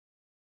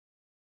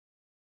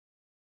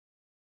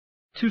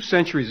2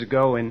 centuries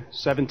ago, in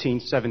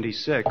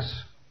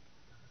 1776,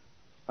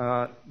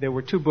 there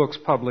were 2 books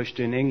published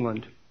in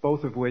England,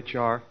 both of which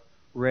are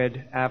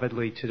read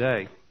avidly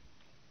today.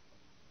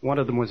 One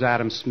of them was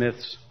Adam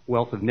Smith's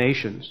Wealth of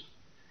Nations,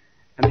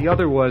 and the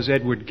other was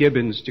Edward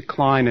Gibbon's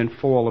Decline and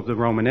Fall of the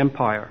Roman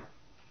Empire.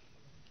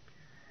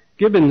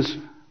 Gibbon's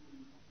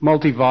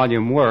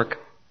multi-volume work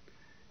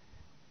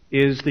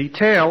is the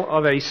tale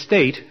of a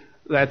state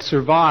that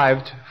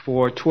survived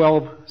for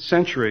 12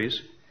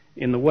 centuries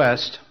in the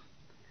West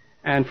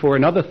and for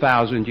another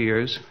 1,000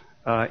 years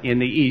in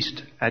the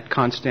East at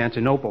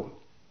Constantinople.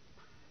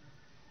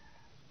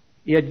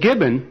 Yet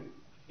Gibbon,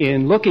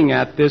 in looking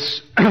at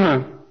this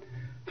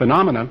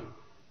phenomena,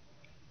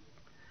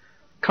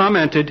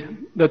 commented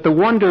that the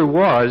wonder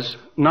was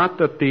not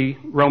that the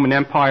Roman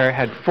Empire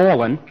had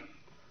fallen,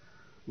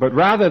 but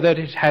rather that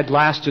it had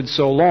lasted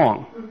so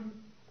long.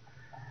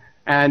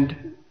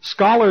 And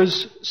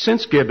scholars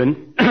since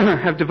Gibbon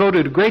have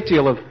devoted a great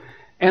deal of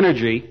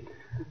energy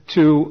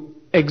to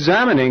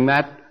examining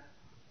that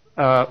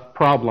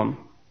problem.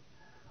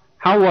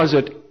 How was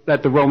it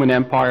that the Roman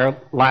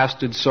Empire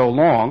lasted so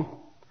long?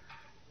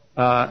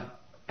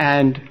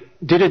 And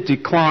did it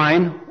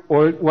decline,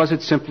 or was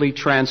it simply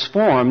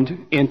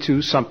transformed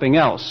into something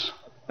else?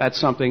 That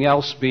something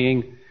else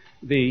being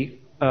the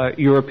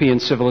European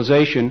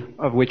civilization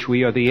of which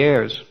we are the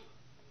heirs.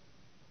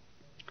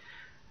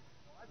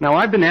 Now,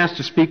 I've been asked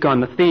to speak on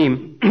the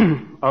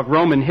theme of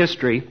Roman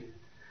history,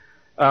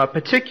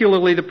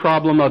 particularly the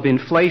problem of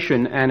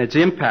inflation and its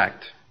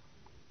impact.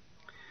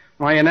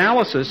 My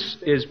analysis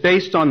is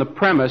based on the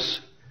premise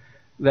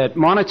that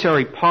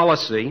monetary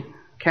policy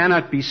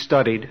cannot be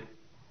studied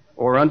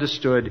or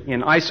understood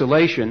in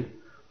isolation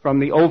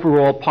from the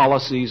overall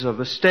policies of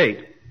the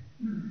state.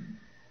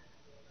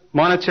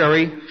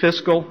 Monetary,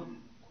 fiscal,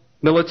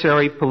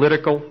 military,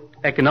 political,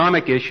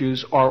 economic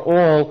issues are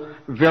all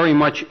very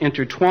much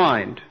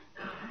intertwined.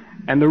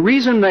 And the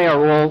reason they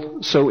are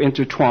all so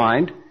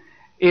intertwined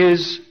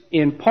is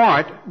in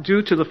part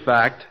due to the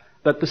fact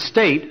that the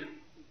state,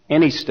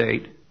 any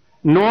state,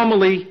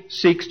 normally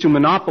seeks to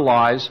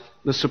monopolize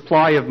the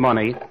supply of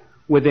money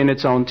within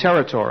its own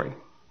territory.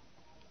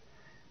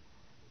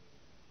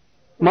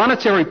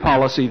 Monetary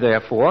policy,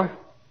 therefore,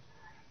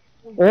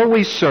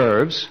 always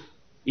serves,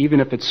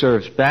 even if it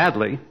serves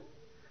badly,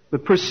 the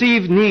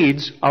perceived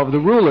needs of the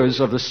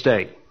rulers of the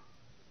state.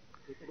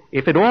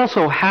 If it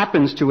also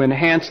happens to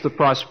enhance the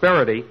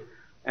prosperity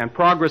and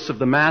progress of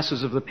the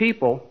masses of the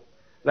people,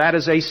 that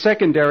is a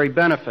secondary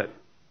benefit.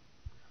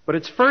 But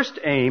its first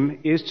aim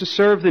is to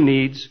serve the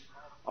needs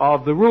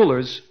of the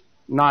rulers,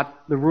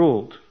 not the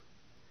ruled.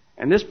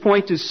 And this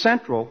point is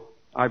central,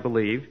 I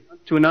believe,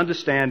 to an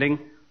understanding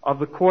of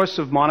the course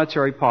of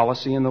monetary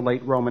policy in the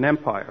late Roman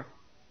Empire.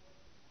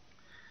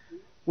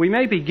 We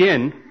may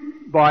begin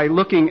by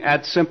looking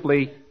at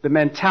simply the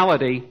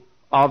mentality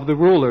of the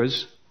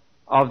rulers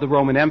of the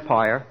Roman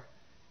Empire,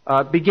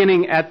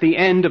 beginning at the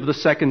end of the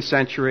 2nd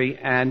century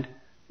and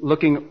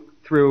looking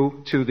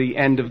through to the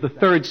end of the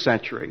 3rd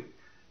century.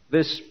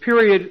 This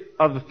period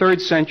of the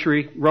 3rd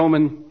century,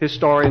 Roman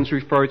historians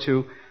refer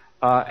to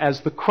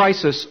as the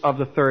crisis of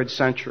the 3rd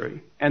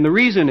century. And the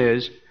reason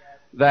is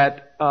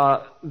that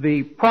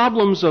the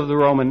problems of the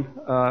Roman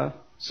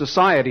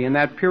society in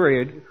that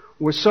period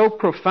were so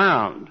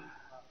profound,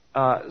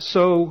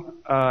 so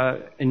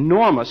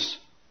enormous,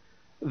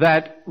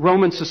 that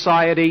Roman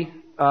society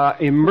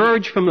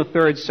emerged from the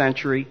 3rd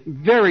century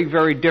very,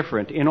 very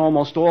different in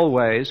almost all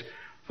ways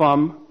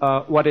from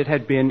what it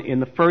had been in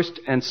the 1st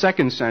and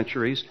 2nd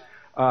centuries,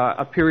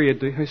 a period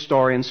the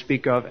historians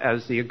speak of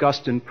as the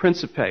Augustan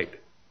Principate.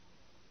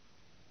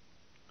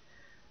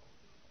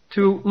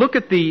 To look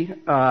at the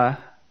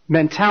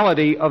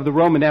mentality of the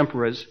Roman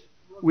emperors,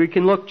 we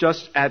can look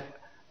just at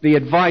the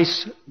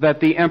advice that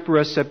the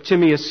Emperor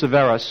Septimius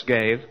Severus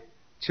gave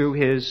to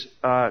his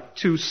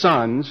 2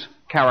 sons,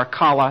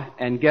 Caracalla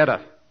and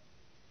Geta.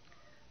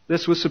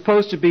 This was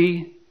supposed to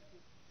be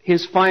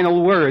his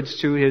final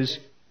words to his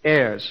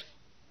heirs.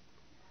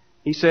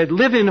 He said,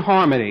 "Live in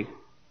harmony,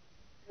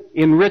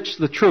 enrich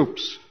the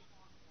troops,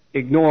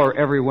 ignore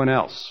everyone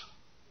else."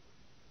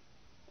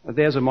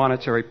 There's a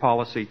monetary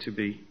policy to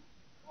be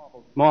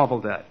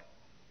marveled at.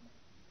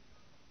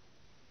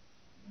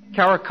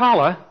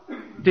 Caracalla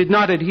did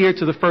not adhere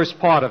to the first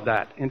part of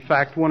that. In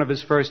fact, one of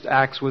his first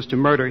acts was to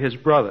murder his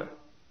brother.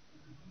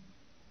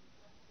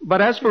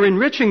 But as for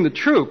enriching the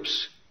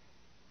troops,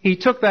 he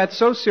took that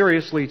so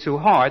seriously to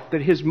heart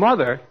that his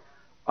mother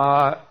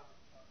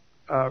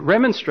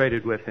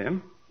remonstrated with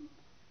him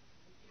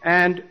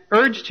and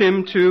urged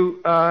him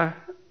to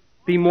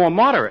be more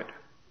moderate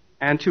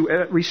and to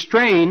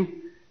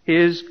restrain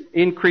his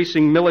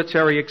increasing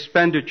military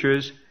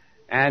expenditures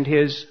and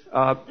his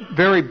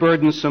very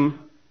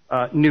burdensome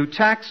new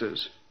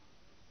taxes.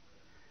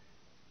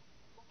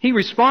 He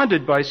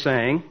responded by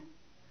saying,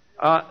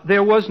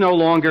 there was no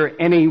longer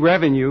any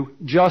revenue,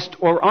 just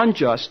or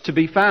unjust, to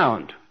be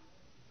found,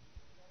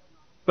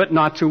 but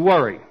not to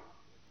worry.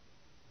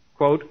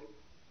 Quote,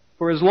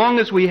 "For as long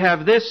as we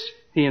have this,"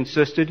 he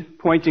insisted,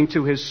 pointing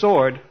to his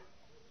sword,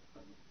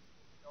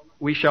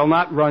 we shall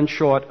not run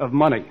short of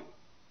money.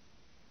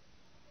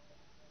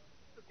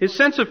 His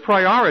sense of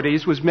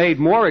priorities was made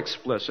more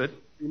explicit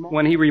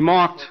when he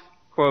remarked,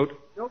 quote,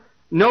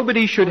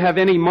 "Nobody should have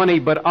any money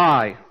but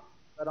I,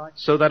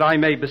 so that I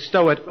may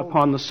bestow it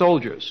upon the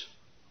soldiers."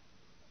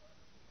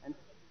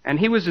 And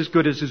he was as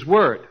good as his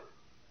word.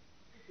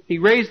 He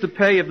raised the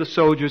pay of the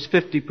soldiers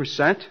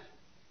 50%,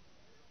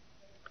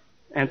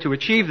 and to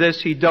achieve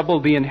this, he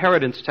doubled the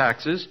inheritance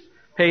taxes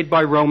paid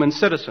by Roman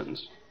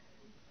citizens.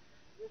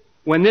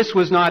 When this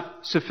was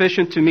not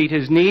sufficient to meet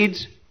his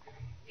needs,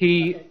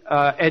 he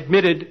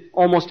admitted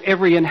almost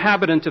every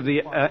inhabitant of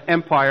the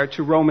empire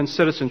to Roman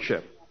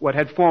citizenship. What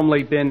had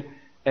formerly been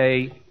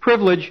a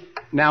privilege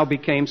now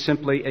became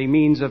simply a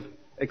means of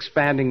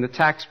expanding the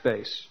tax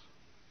base.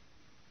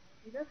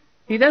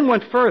 He then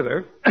went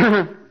further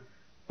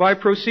by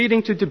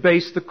proceeding to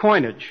debase the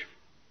coinage.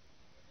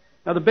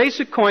 Now, the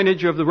basic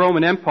coinage of the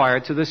Roman Empire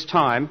to this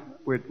time,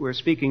 we're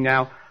speaking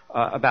now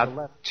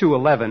about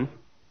 211,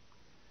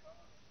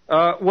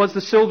 was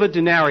the silver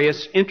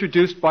denarius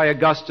introduced by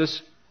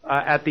Augustus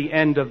at the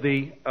end of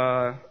the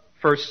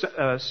first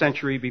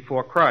century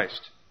before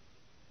Christ.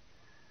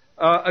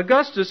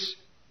 Augustus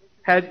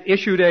had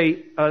issued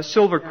a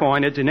silver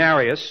coin, a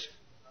denarius,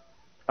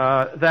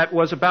 that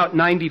was about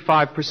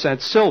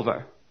 95%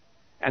 silver.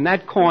 And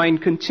that coin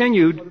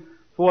continued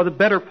for the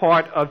better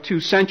part of 2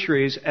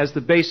 centuries as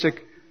the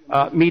basic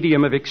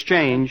medium of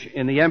exchange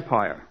in the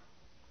empire.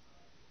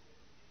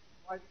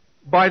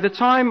 By the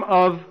time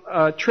of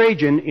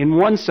Trajan in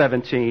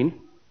 117,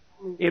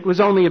 it was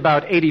only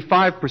about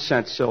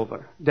 85%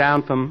 silver,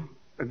 down from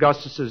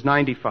Augustus's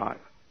 95.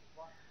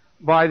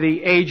 By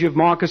the age of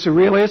Marcus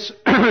Aurelius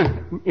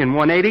in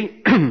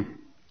 180,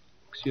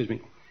 excuse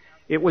me,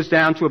 it was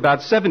down to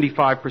about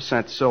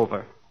 75%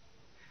 silver.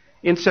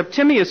 In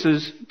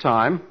Septimius's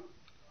time,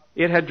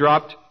 it had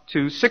dropped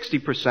to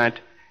 60%,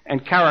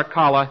 and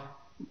Caracalla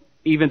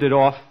evened it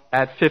off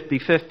at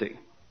 50-50.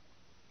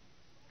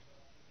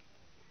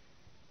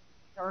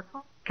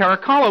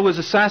 Caracalla was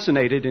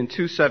assassinated in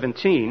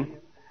 217,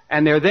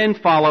 and there then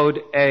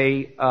followed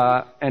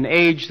an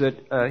age that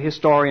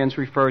historians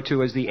refer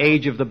to as the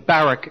age of the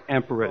barrack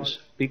emperors,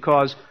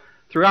 because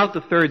throughout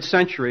the 3rd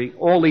century,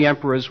 all the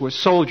emperors were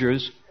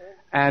soldiers,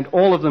 and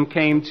all of them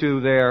came to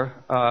their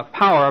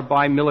power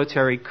by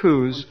military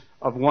coups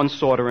of one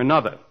sort or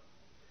another.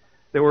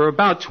 There were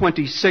about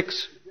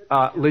 26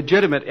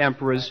 legitimate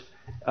emperors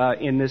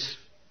in this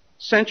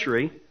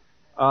century,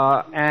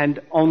 and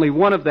only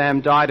one of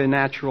them died a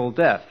natural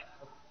death.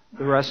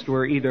 The rest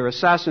were either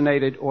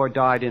assassinated or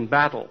died in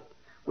battle,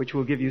 which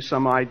will give you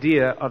some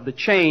idea of the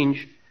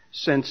change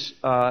since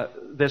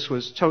this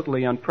was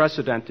totally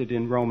unprecedented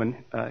in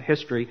Roman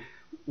history,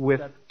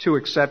 with 2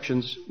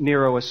 exceptions,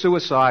 Nero a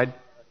suicide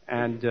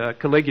and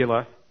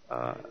Caligula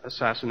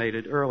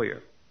assassinated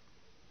earlier.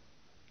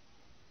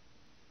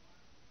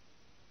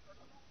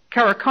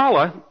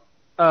 Caracalla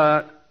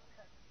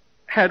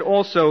had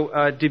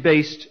also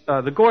debased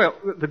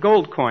the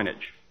gold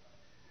coinage.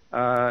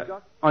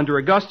 Under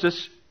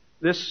Augustus,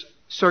 this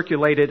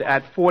circulated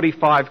at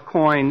 45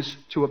 coins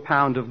to a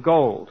pound of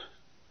gold.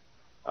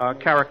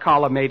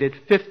 Caracalla made it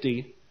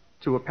 50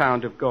 to a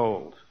pound of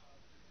gold.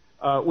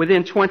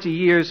 Within 20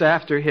 years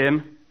after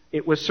him,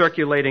 it was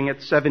circulating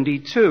at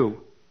 72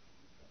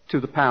 to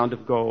the pound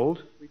of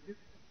gold,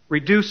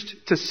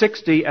 reduced to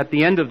 60 at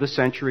the end of the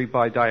century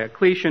by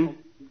Diocletian,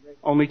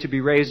 only to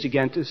be raised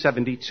again to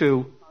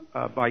 72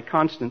 by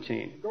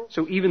Constantine.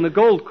 So even the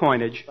gold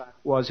coinage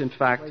was in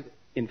fact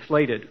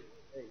inflated,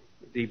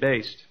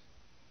 debased.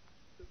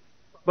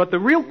 But the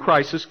real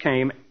crisis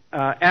came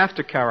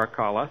after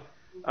Caracalla,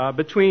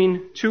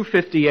 between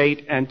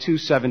 258 and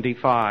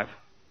 275.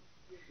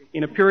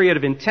 In a period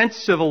of intense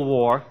civil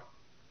war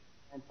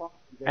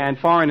and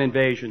foreign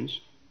invasions,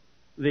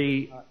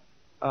 the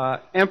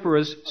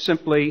emperors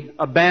simply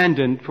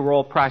abandoned, for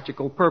all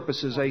practical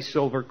purposes, a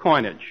silver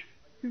coinage.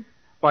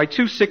 By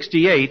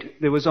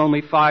 268, there was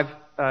only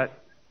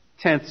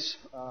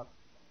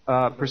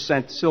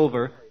 0.5%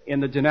 silver in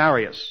the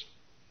denarius.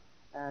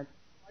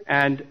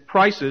 And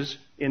prices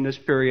in this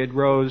period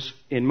rose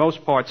in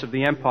most parts of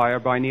the empire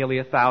by nearly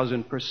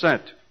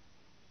 1,000%.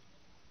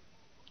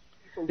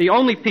 The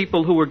only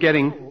people who were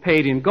getting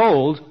paid in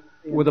gold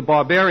were the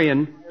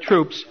barbarian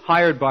troops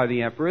hired by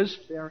the emperors.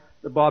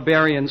 The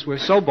barbarians were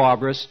so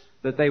barbarous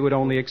that they would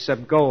only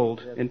accept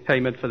gold in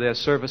payment for their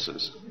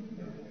services.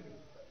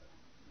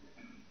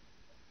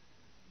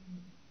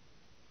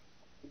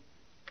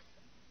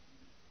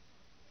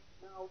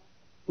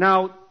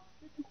 Now,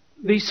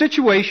 the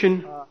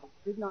situation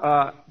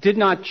did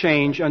not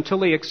change until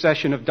the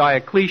accession of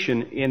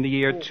Diocletian in the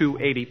year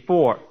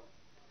 284.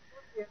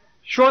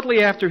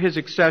 Shortly after his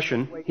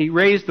accession, he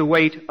raised the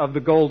weight of the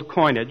gold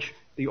coinage,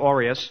 the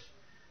aureus,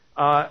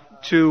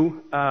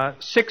 to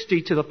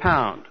 60 to the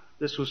pound.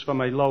 This was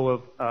from a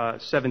low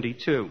of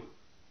 72.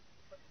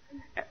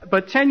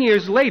 But 10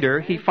 years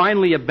later, he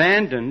finally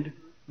abandoned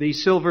the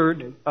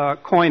silvered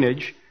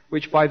coinage,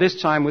 which by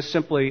this time was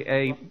simply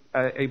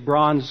a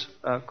bronze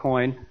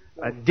coin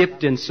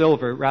dipped in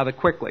silver rather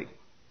quickly.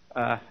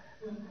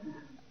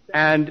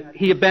 And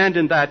he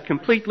abandoned that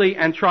completely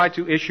and tried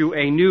to issue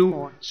a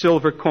new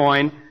silver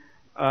coin,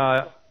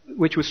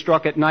 which was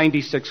struck at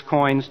 96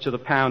 coins to the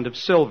pound of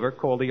silver,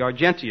 called the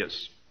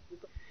argentius.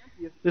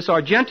 This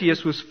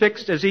argentius was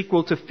fixed as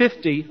equal to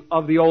 50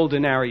 of the old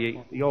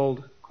denarii, the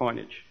old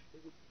coinage.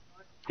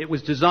 It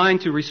was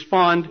designed to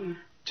respond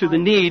to the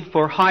need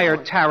for higher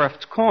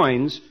tariffed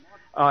coins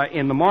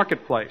in the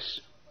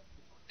marketplace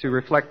to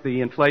reflect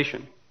the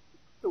inflation.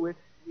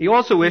 He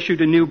also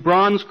issued a new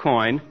bronze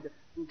coin,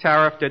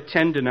 tariffed at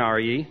 10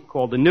 denarii,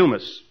 called the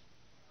numis.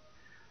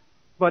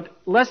 But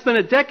less than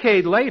a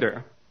decade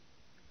later,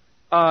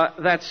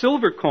 that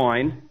silver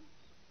coin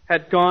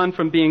had gone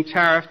from being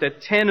tariffed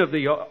at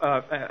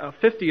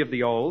 50 of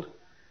the old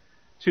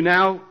to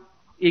now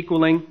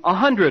equaling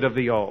 100 of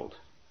the old.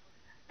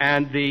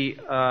 And the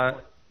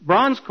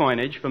bronze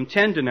coinage from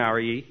 10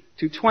 denarii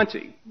to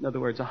 20. In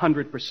other words,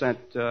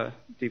 100%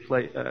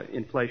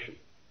 inflation.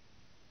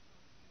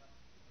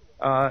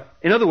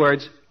 In other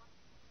words,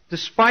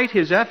 despite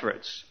his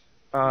efforts,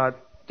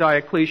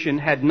 Diocletian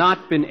had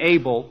not been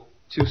able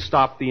to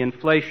stop the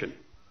inflation.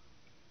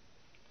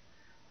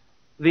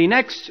 The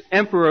next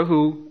emperor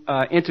who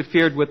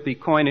interfered with the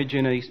coinage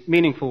in a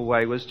meaningful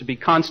way was to be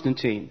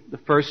Constantine, the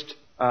first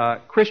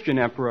Christian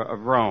emperor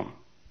of Rome.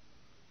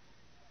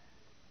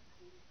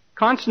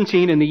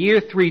 Constantine, in the year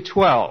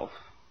 312,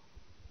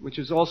 which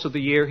is also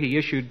the year he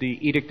issued the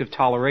Edict of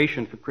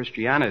Toleration for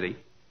Christianity,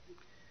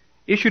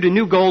 issued a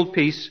new gold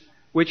piece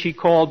which he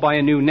called by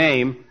a new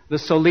name, the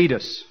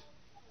solidus,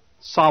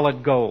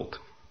 solid gold.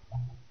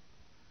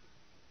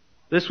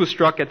 This was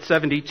struck at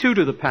 72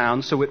 to the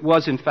pound, so it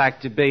was in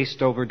fact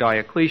debased over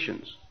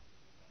Diocletian's.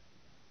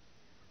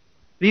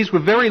 These were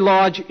very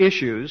large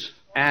issues,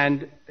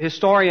 and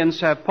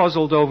historians have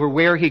puzzled over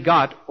where he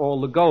got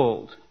all the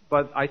gold.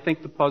 But I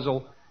think the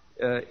puzzle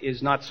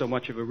is not so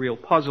much of a real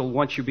puzzle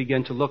once you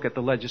begin to look at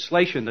the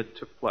legislation that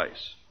took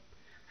place.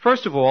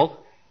 First of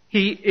all,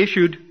 he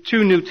issued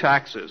two new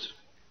taxes.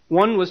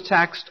 One was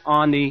taxed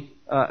on the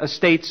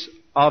estates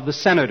of the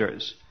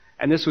senators,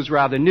 and this was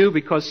rather new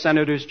because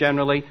senators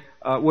generally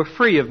were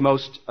free of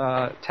most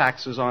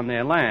taxes on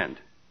their land.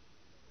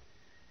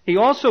 He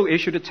also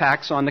issued a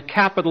tax on the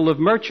capital of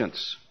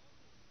merchants,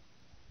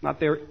 not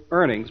their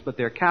earnings, but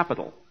their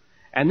capital.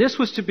 And this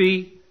was to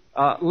be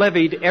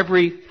levied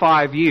every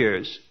 5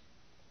 years,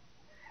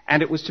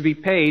 and it was to be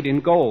paid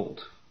in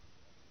gold.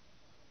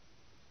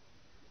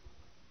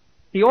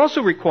 He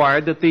also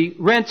required that the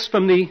rents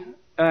from the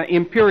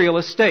imperial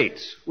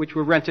estates, which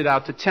were rented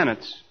out to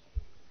tenants,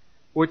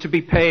 were to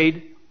be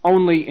paid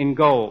only in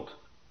gold.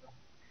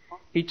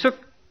 He took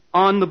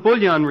on the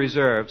bullion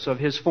reserves of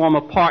his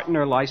former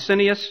partner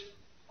Licinius,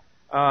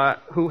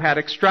 who had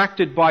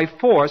extracted by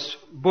force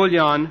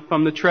bullion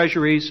from the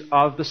treasuries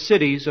of the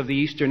cities of the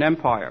Eastern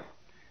Empire.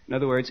 In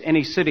other words,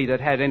 any city that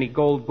had any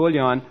gold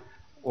bullion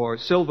or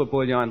silver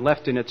bullion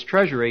left in its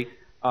treasury,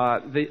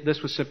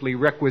 this was simply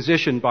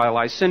requisitioned by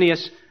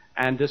Licinius,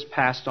 and this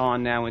passed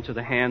on now into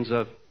the hands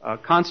of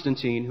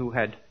Constantine, who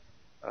had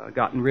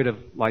gotten rid of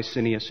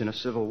Licinius in a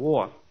civil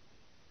war.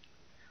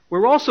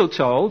 We're also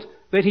told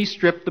that he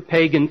stripped the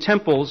pagan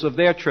temples of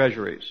their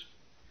treasuries.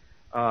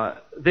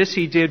 This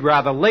he did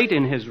rather late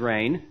in his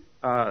reign,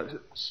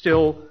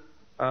 still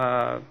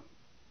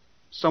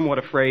somewhat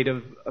afraid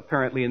of,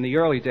 apparently in the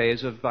early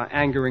days, of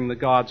angering the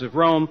gods of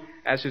Rome.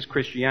 As his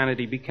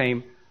Christianity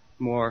became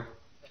more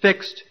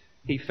fixed,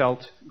 he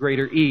felt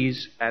greater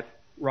ease at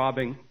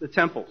robbing the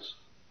temples.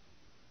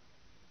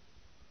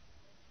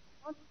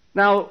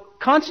 Now,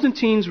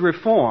 Constantine's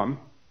reform,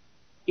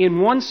 in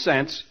one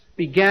sense,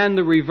 began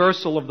the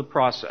reversal of the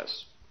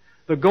process.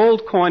 The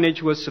gold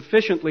coinage was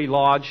sufficiently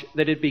large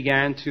that it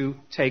began to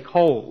take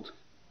hold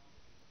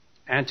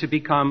and to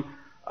become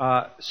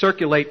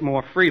circulate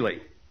more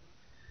freely.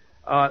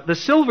 The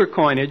silver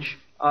coinage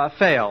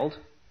failed,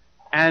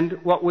 and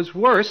what was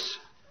worse,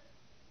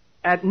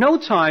 at no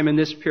time in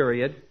this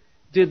period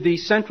did the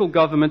central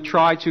government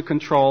try to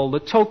control the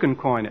token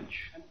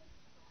coinage.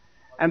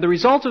 And the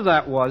result of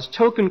that was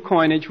token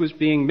coinage was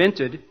being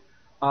minted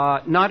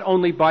not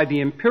only by the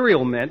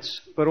imperial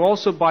mints, but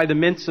also by the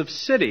mints of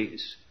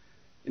cities.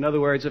 In other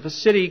words, if a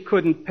city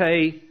couldn't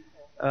pay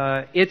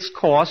its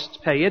costs,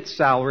 pay its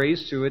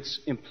salaries to its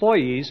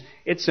employees,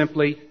 it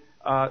simply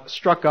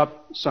struck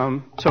up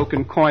some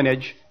token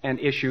coinage and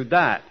issued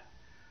that.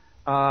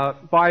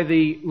 By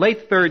the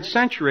late 3rd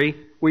century,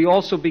 we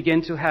also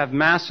begin to have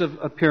massive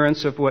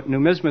appearance of what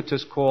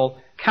numismatists call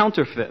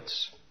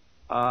counterfeits.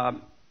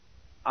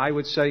 I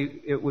would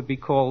say it would be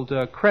called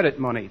credit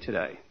money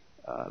today.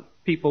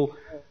 People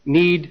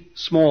need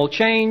small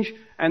change,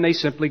 and they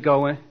simply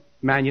go and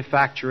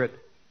manufacture it.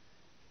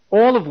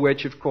 All of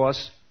which, of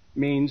course,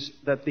 means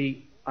that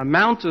the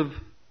amount of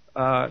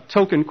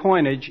token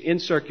coinage in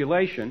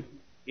circulation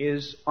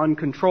is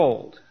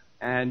uncontrolled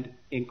and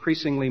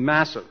increasingly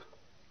massive.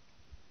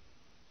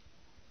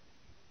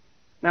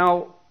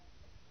 Now,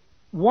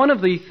 one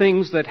of the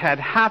things that had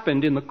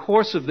happened in the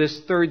course of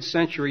this 3rd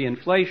century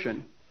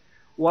inflation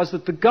was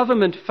that the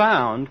government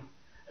found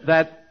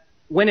that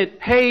when it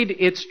paid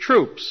its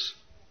troops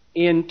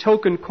in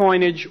token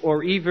coinage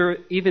or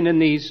even in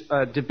these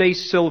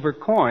debased silver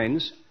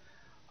coins,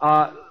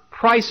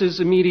 prices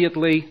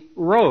immediately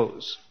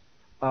rose.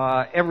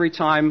 Every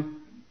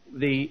time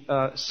the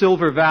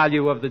silver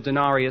value of the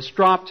denarius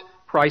dropped,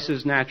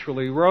 prices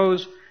naturally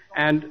rose,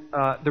 and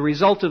the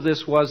result of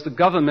this was the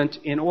government,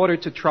 in order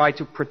to try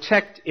to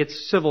protect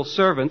its civil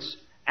servants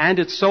and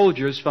its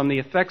soldiers from the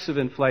effects of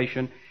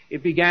inflation,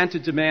 it began to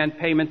demand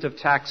payment of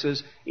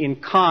taxes in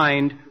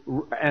kind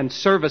and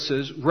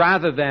services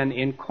rather than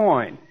in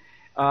coin.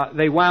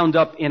 They wound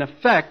up, in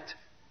effect,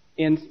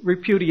 in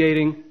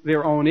repudiating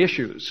their own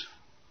issues,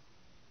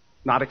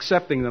 not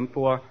accepting them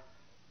for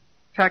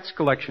tax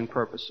collection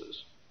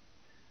purposes.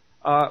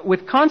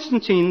 With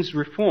Constantine's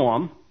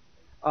reform,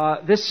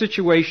 this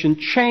situation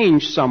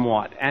changed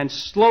somewhat, and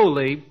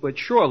slowly but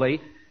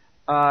surely,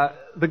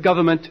 the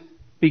government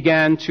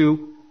began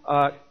to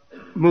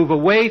move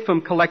away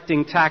from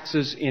collecting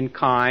taxes in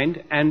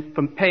kind and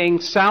from paying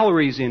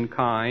salaries in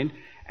kind,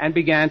 and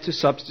began to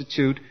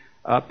substitute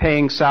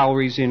paying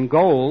salaries in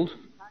gold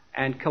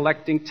and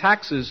collecting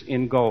taxes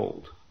in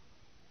gold.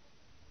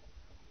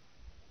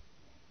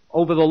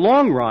 Over the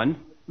long run,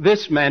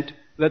 this meant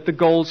that the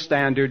gold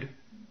standard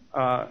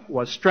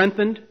was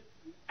strengthened,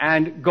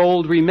 and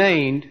gold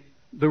remained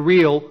the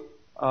real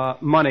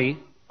money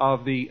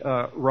of the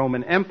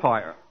Roman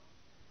Empire.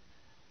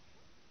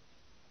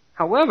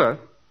 However,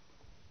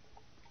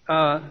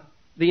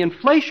 the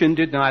inflation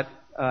did not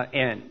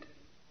end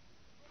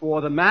for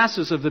the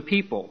masses of the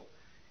people.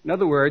 In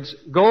other words,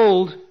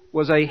 gold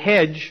was a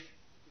hedge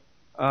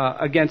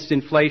against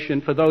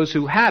inflation for those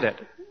who had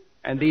it,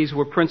 and these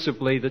were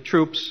principally the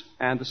troops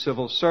and the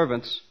civil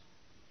servants.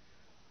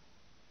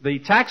 The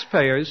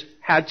taxpayers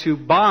had to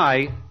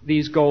buy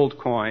these gold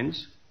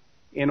coins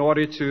in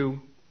order to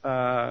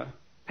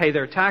pay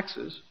their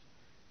taxes.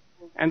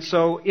 And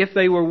so if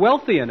they were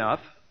wealthy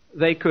enough,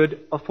 they could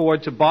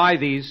afford to buy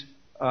these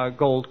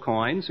gold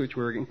coins, which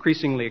were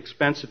increasingly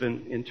expensive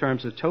in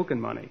terms of token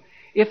money.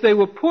 If they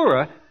were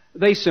poorer,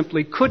 they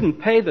simply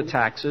couldn't pay the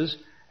taxes,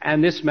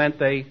 and this meant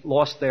they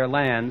lost their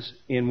lands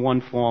in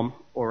one form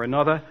or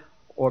another,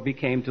 or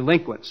became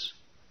delinquents.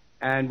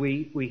 And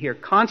we hear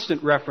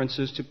constant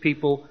references to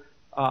people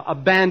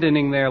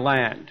abandoning their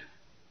land,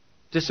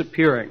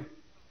 disappearing.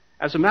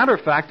 As a matter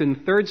of fact, in the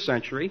 3rd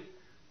century,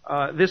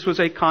 this was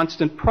a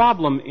constant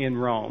problem in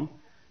Rome,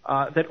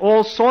 that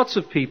all sorts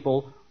of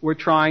people were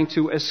trying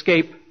to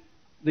escape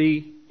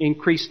the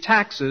increased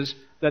taxes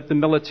that the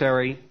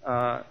military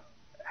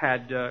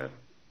had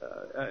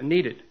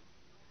needed.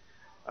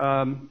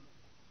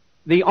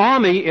 The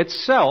army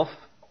itself,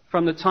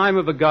 from the time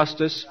of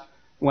Augustus,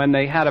 when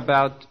they had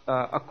about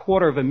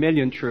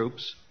 250,000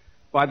 troops,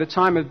 by the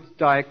time of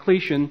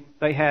Diocletian,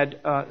 they had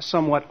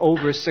somewhat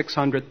over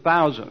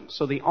 600,000.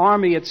 So the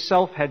army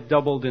itself had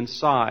doubled in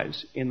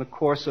size in the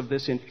course of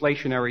this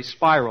inflationary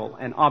spiral,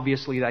 and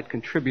obviously that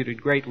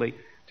contributed greatly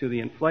to the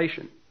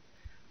inflation.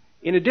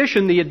 In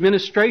addition, the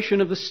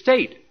administration of the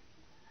state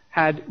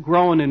had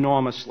grown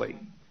enormously.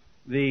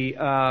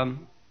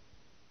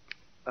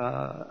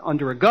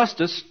 Under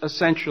Augustus,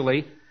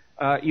 essentially,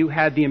 you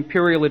had the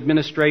imperial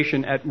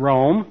administration at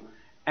Rome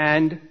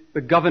and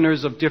the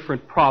governors of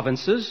different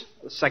provinces,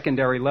 the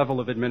secondary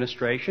level of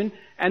administration,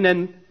 and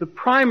then the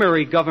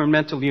primary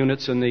governmental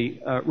units in the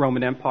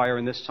Roman Empire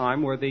in this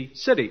time were the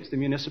cities, the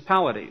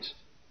municipalities.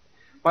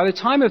 By the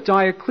time of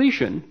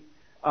Diocletian,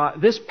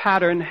 this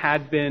pattern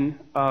had been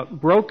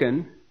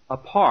broken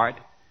apart.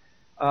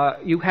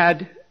 You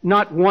had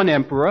not one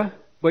emperor,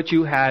 but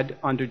you had,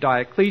 under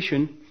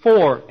Diocletian,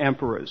 4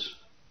 emperors,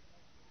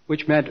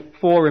 which meant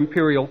 4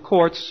 imperial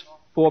courts,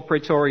 4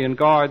 praetorian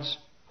guards,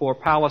 4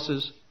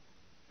 palaces,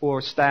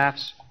 4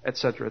 staffs,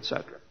 etc.,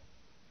 etc.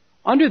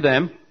 Under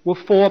them were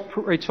 4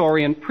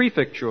 praetorian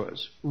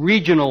prefectures,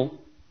 regional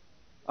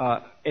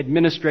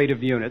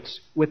administrative units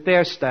with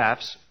their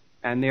staffs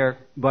and their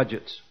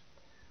budgets.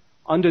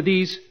 Under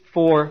these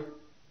 4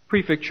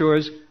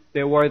 prefectures,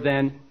 there were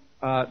then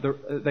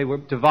they were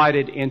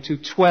divided into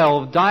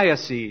 12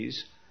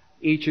 dioceses,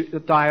 each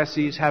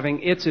diocese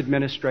having its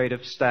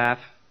administrative staff,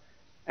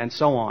 and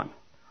so on.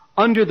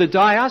 Under the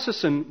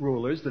diocesan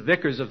rulers, the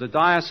vicars of the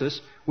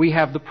diocese, we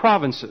have the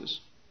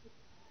provinces.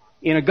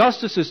 In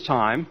Augustus's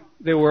time,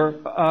 there were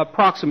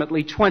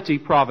approximately 20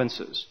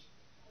 provinces.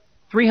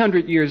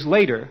 300 years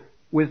later,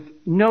 with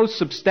no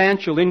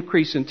substantial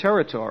increase in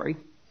territory,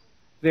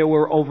 there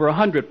were over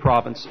 100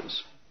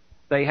 provinces.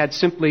 They had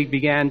simply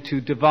began to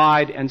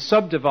divide and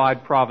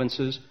subdivide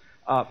provinces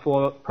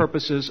for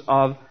purposes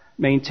of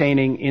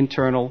maintaining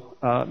internal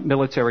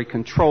military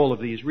control of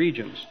these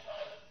regions.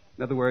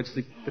 In other words,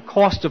 the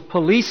cost of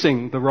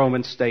policing the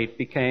Roman state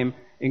became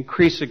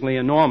increasingly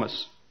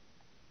enormous.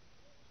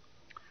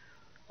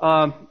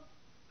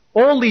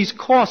 All these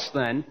costs,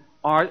 then,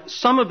 are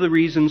some of the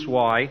reasons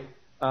why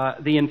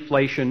the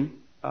inflation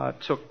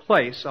took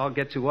place. I'll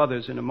get to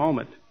others in a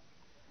moment.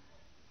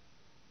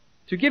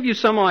 To give you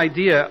some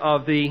idea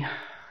of the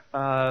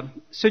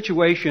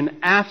situation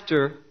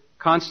after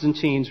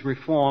Constantine's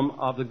reform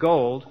of the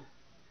gold,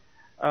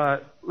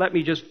 let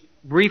me just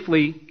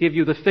briefly give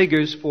you the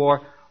figures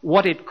for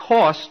what it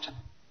cost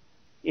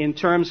in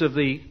terms of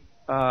the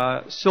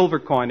silver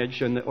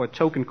coinage or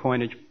token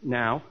coinage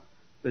now,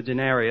 the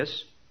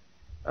denarius,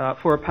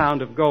 for a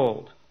pound of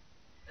gold.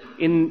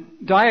 In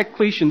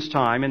Diocletian's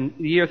time, in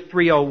the year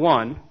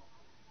 301,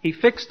 he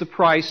fixed the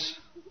price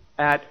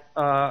at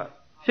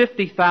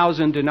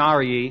 50,000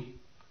 denarii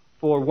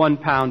for 1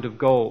 pound of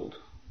gold.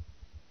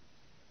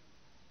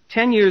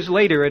 10 years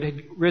later, it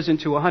had risen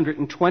to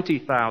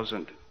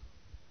 120,000.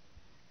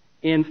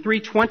 In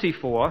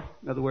 324,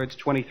 in other words,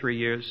 23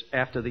 years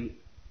after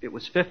it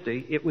was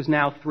 50, it was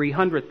now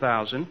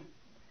 300,000.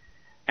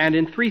 And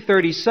in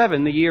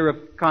 337, the year of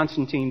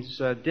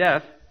Constantine's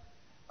death,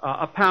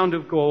 a pound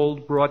of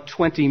gold brought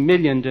 20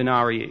 million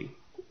denarii.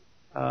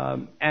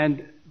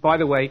 And by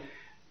the way,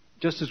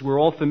 just as we're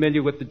all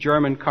familiar with the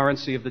German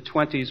currency of the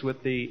 20s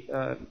with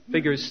the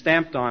figures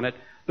stamped on it,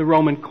 the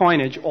Roman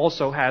coinage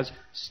also has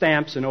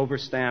stamps and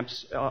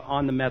overstamps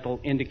on the metal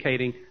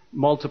indicating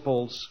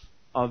multiples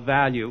of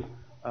value.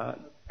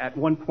 At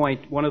one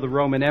point, one of the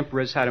Roman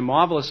emperors had a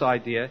marvelous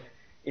idea.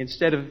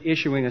 Instead of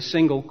issuing a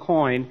single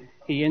coin,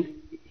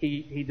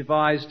 he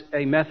devised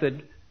a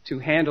method to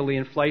handle the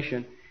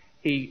inflation.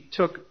 He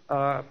took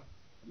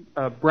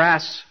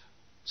brass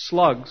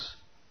slugs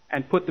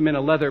and put them in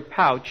a leather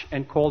pouch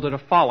and called it a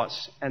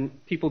phallus.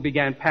 And people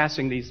began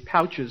passing these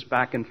pouches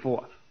back and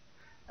forth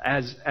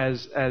as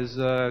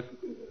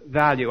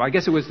value. I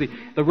guess it was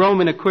the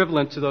Roman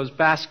equivalent to those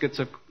baskets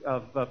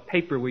of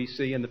paper we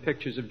see in the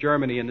pictures of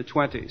Germany in the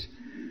 20s.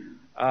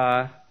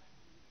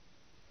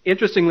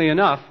 Interestingly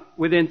enough,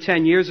 within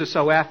 10 years or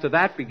so after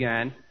that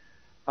began,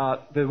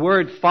 the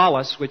word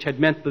phallus, which had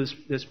meant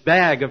this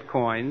bag of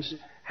coins,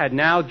 had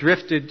now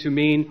drifted to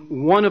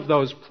mean one of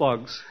those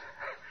plugs,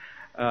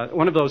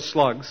 one of those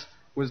slugs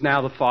was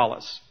now the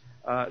phallus.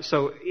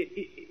 So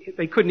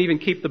they couldn't even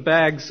keep the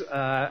bags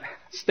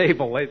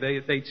stable.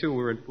 They too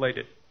were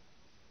inflated.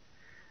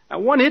 Now,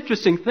 one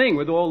interesting thing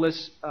with all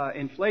this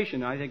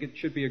inflation, I think it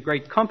should be a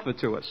great comfort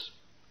to us.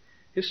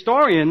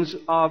 Historians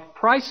of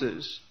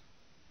prices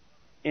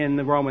in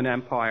the Roman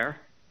Empire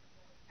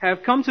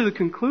have come to the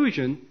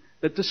conclusion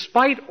that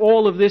despite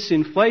all of this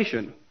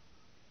inflation,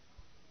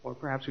 or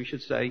perhaps we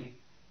should say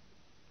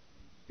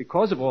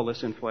because of all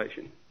this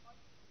inflation,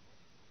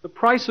 the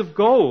price of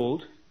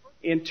gold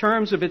in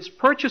terms of its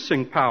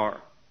purchasing power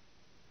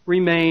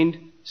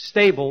remained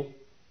stable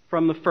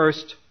from the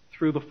 1st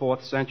through the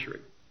 4th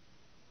century.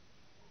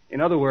 In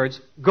other words,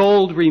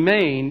 gold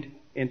remained,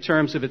 in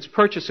terms of its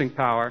purchasing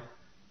power,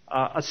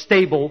 a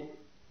stable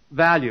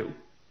value,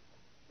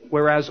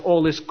 whereas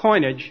all this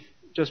coinage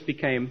just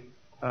became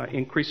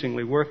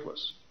increasingly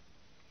worthless.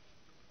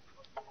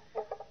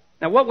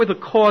 Now, what were the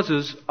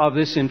causes of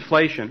this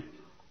inflation?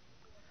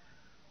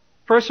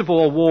 First of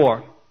all,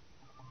 war.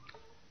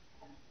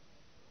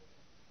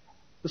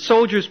 The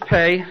soldiers'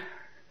 pay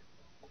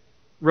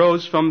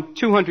rose from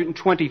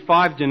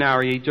 225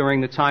 denarii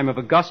during the time of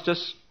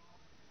Augustus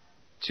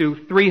to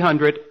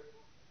 300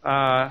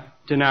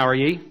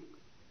 denarii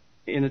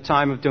in the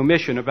time of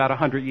Domitian, about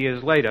 100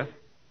 years later.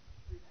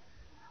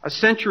 A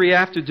century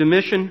after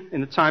Domitian,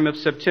 in the time of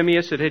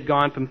Septimius, it had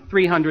gone from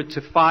 300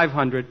 to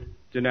 500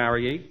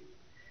 denarii.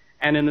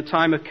 And in the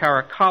time of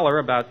Caracalla,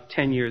 about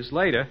 10 years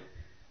later,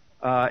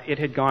 it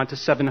had gone to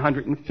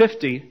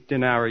 750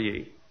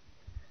 denarii.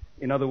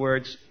 In other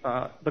words,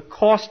 the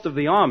cost of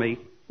the army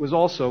was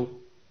also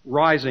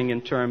rising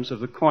in terms of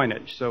the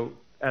coinage. So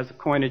as the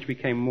coinage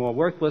became more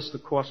worthless, the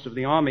cost of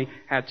the army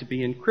had to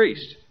be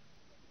increased.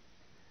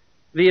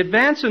 The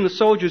advance in the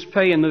soldiers'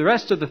 pay in the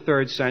rest of the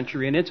 3rd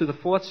century and into the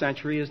 4th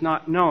century is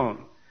not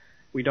known.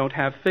 We don't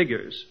have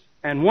figures.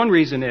 And one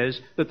reason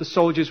is that the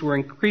soldiers were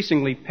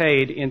increasingly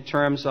paid in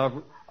terms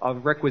of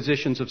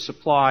requisitions of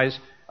supplies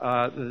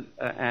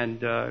and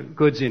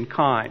goods in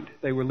kind.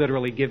 They were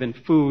literally given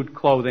food,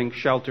 clothing,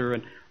 shelter,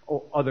 and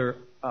other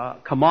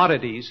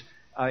commodities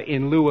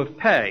in lieu of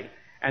pay.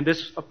 And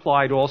this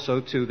applied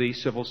also to the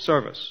civil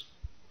service.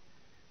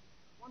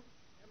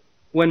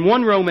 When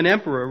one Roman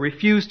emperor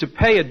refused to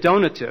pay a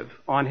donative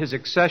on his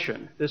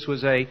accession, this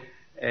was a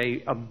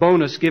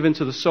bonus given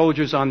to the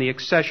soldiers on the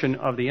accession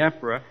of the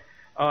emperor,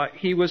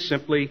 he was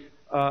simply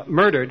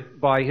murdered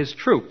by his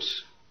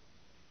troops.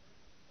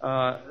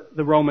 The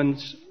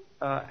Romans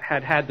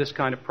had this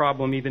kind of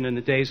problem even in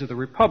the days of the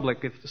Republic.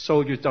 If the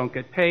soldiers don't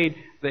get paid,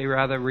 they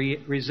rather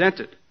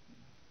resent it.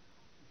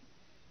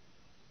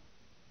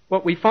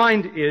 What we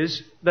find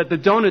is that the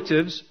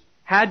donatives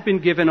had been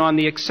given on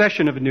the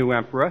accession of a new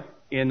emperor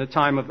from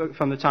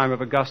the time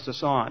of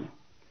Augustus on.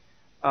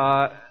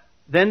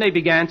 Then they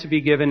began to be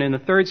given in the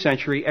 3rd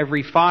century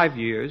every 5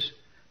 years.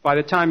 By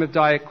the time of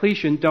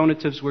Diocletian,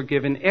 donatives were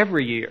given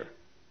every year,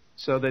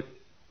 so that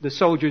the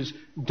soldiers'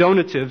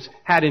 donatives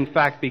had in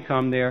fact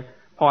become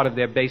part of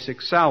their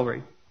basic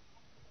salary.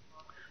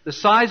 The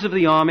size of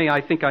the army,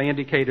 I think I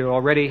indicated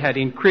already, had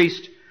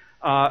increased,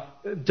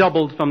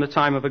 doubled from the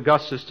time of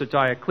Augustus to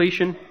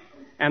Diocletian,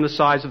 and the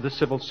size of the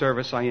civil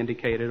service I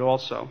indicated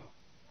also.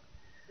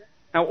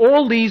 Now,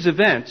 all these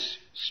events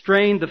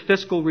strained the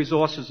fiscal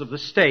resources of the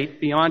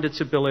state beyond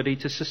its ability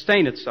to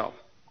sustain itself.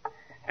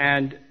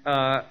 And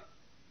the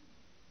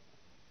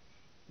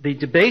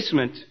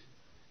debasement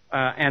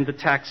and the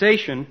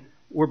taxation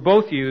were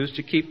both used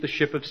to keep the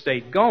ship of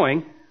state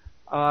going,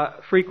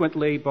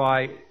 frequently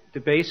by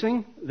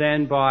debasing,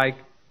 then by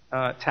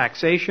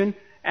taxation,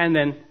 and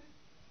then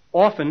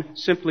often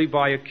simply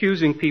by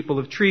accusing people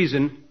of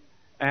treason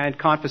and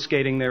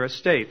confiscating their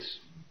estates.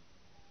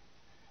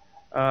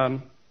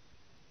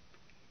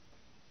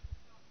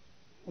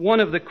 One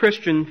of the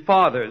Christian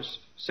fathers,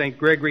 St.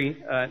 Gregory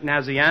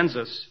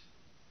Nazianzus,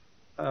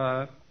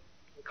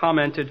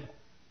 commented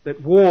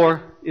that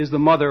war is the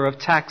mother of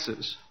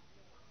taxes.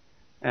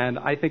 And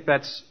I think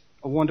that's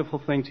a wonderful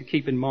thing to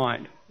keep in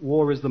mind.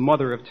 War is the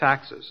mother of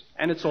taxes.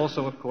 And it's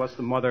also, of course,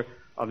 the mother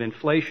of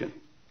inflation.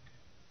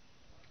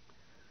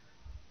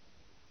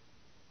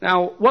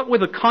 Now, what were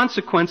the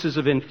consequences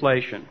of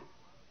inflation?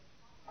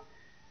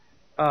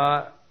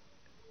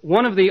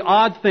 One of the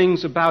odd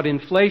things about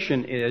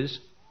inflation is,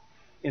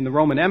 in the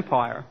Roman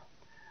Empire,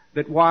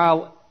 that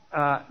while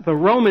the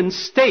Roman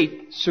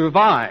state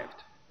survived,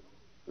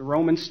 the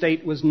Roman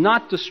state was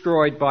not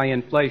destroyed by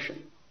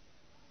inflation.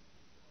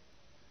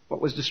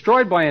 What was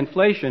destroyed by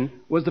inflation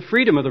was the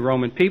freedom of the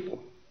Roman people.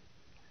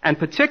 And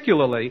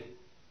particularly,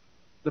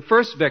 the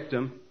first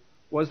victim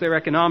was their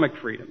economic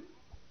freedom.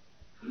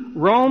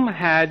 Rome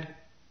had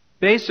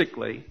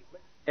basically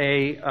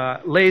a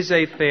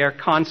laissez-faire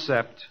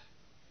concept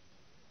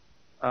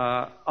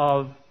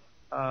of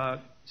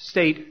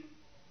state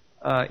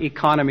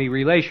economy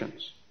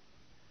relations.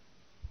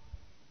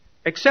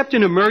 Except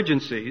in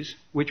emergencies,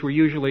 which were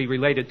usually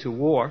related to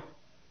war,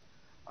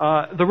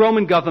 the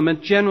Roman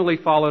government generally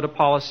followed a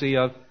policy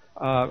of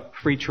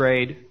free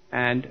trade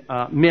and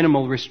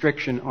minimal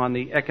restriction on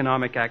the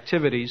economic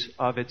activities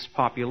of its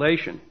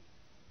population.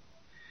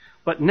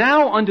 But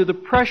now, under the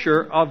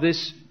pressure of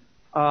this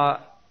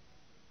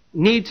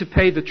need to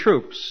pay the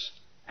troops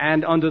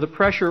and under the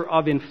pressure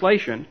of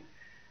inflation,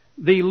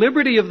 the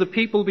liberty of the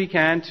people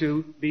began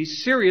to be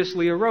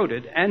seriously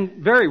eroded,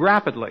 and very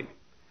rapidly.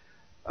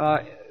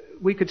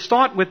 We could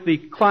start with the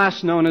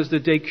class known as the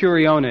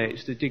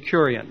decuriones, the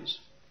decurions.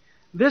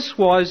 This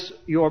was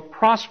your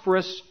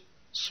prosperous,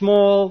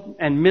 small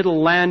and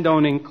middle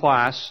landowning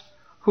class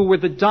who were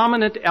the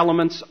dominant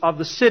elements of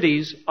the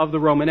cities of the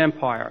Roman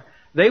Empire.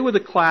 They were the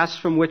class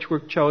from which were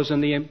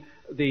chosen the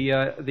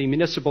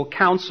municipal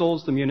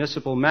councils, the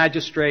municipal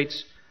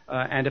magistrates,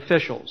 and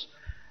officials.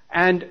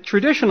 And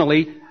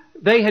traditionally,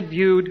 they had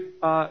viewed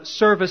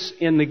service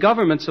in the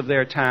governments of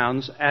their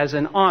towns as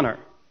an honor.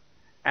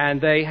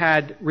 And they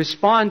had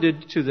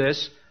responded to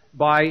this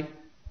by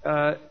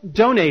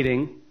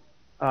donating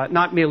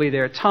not merely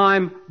their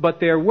time, but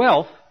their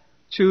wealth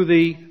to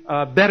the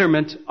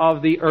betterment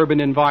of the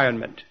urban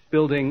environment,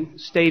 building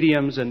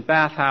stadiums and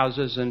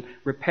bathhouses and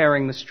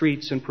repairing the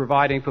streets and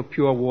providing for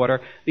pure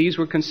water. These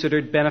were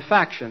considered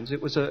benefactions.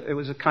 It was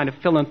a kind of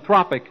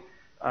philanthropic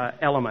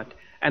element.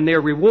 And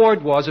their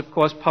reward was, of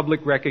course,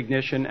 public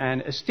recognition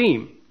and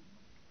esteem.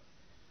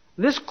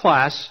 This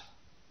class,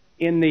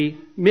 in the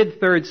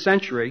mid-3rd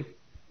century,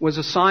 was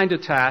assigned a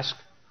task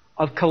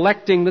of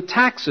collecting the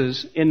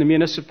taxes in the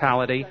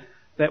municipality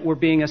that were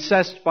being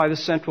assessed by the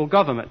central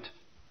government.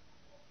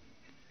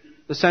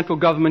 The central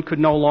government could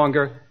no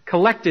longer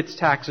collect its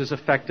taxes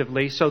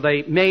effectively, so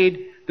they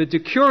made the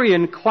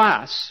decurion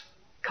class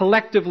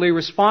collectively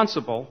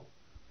responsible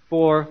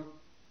for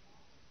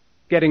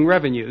getting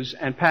revenues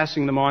and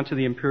passing them on to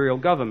the imperial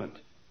government.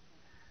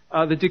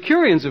 The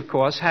decurions, of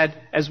course, had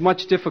as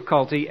much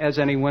difficulty as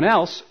anyone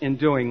else in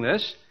doing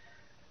this,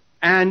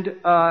 and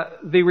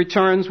the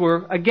returns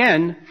were,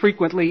 again,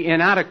 frequently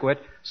inadequate,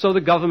 so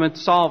the government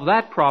solved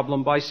that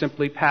problem by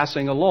simply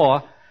passing a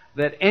law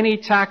that any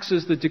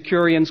taxes the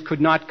decurions could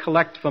not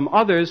collect from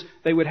others,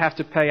 they would have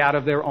to pay out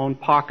of their own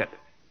pocket.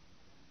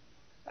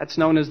 That's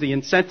known as the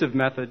incentive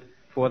method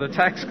for the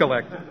tax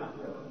collector.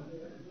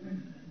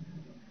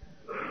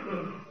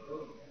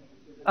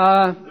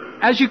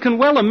 As you can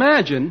well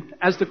imagine,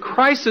 as the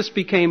crisis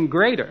became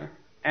greater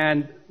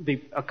and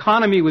the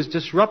economy was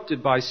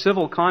disrupted by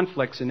civil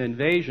conflicts and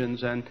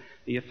invasions and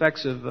the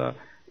effects of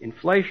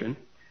inflation,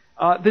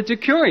 the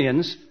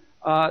decurions,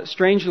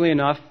 strangely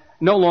enough,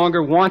 no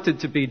longer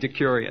wanted to be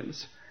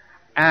decurions.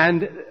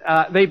 And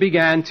they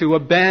began to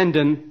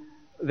abandon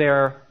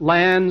their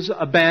lands,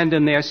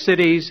 abandon their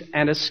cities,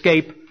 and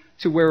escape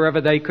to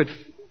wherever they could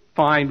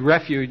find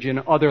refuge in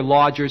other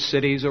larger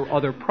cities or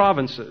other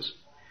provinces.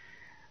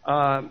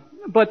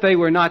 But they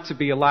were not to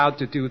be allowed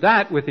to do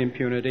that with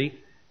impunity,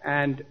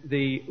 and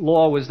the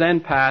law was then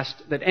passed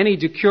that any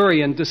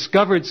decurion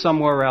discovered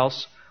somewhere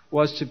else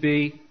was to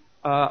be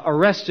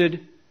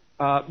arrested,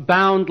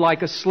 bound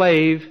like a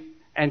slave,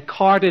 and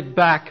carted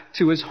back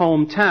to his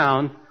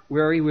hometown,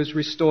 where he was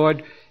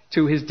restored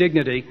to his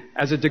dignity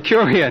as a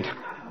decurion.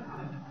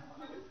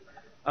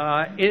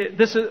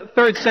 This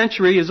 3rd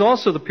century is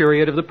also the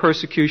period of the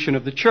persecution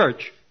of the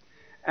church.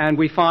 And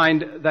we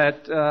find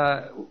that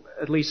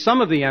at least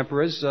some of the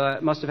emperors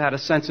must have had a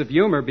sense of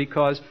humor,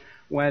 because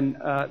when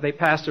they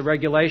passed a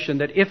regulation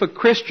that if a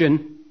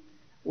Christian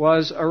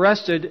was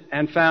arrested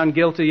and found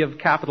guilty of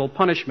capital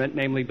punishment,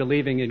 namely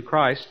believing in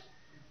Christ,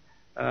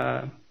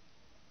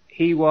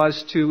 he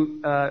was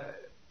to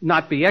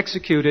not be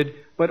executed,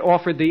 but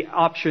offered the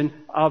option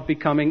of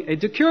becoming a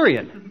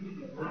decurion.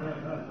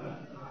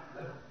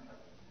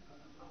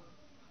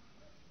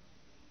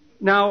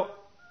 Now,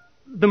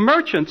 the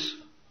merchants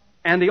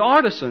and the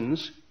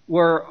artisans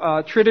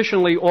were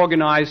traditionally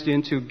organized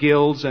into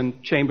guilds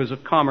and chambers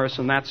of commerce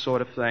and that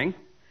sort of thing.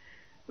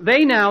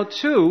 They now,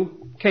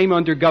 too, came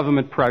under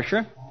government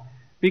pressure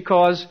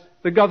because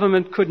the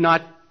government could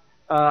not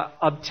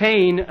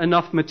obtain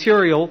enough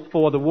material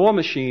for the war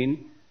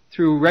machine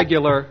through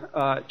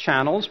regular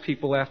channels.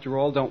 People, after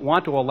all, don't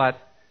want all that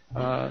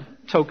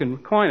token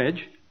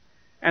coinage.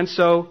 And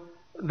so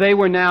they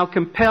were now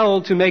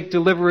compelled to make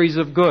deliveries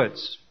of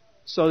goods,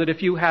 so that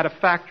if you had a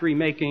factory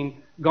making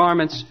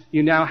garments,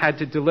 you now had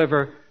to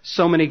deliver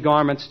so many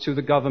garments to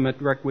the government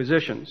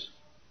requisitions.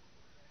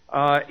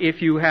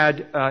 If you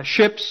had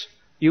ships,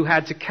 you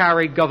had to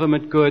carry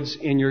government goods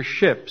in your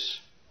ships.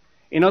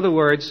 In other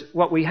words,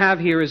 what we have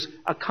here is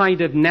a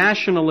kind of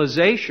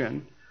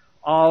nationalization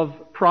of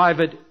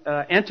private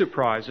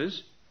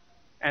enterprises,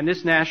 and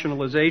this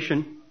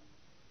nationalization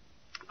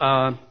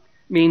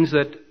means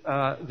that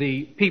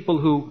the people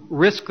who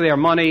risk their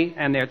money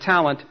and their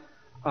talent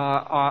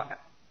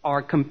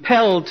are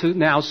compelled to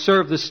now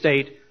serve the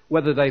state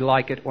whether they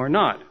like it or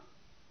not.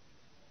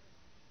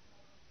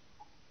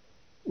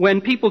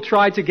 When people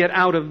tried to get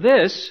out of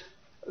this,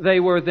 they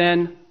were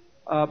then,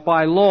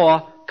 by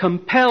law,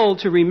 compelled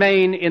to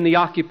remain in the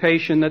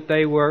occupation that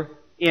they were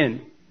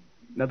in.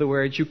 In other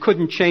words, you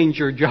couldn't change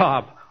your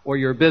job or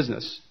your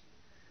business.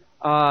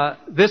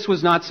 This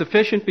was not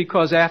sufficient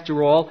because,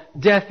 after all,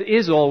 death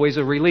is always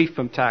a relief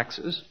from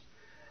taxes.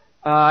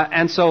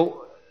 And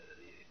so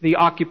the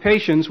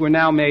occupations were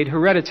now made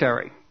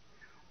hereditary.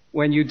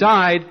 When you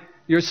died,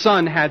 your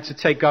son had to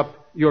take up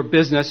your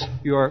business,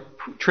 your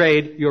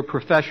trade, your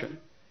profession.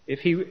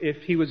 If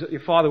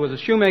your father was a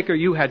shoemaker,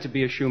 you had to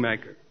be a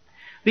shoemaker.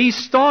 These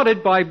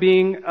started by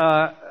being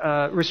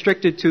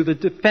restricted to the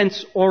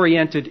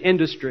defense-oriented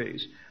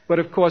industries. But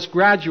of course,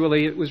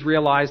 gradually it was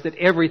realized that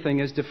everything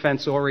is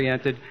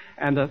defense-oriented,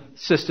 and the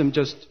system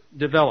just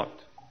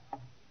developed.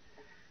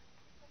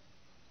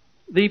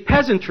 The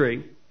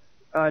peasantry,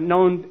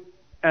 known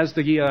as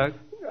the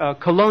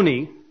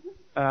coloni,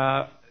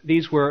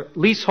 these were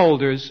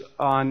leaseholders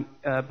on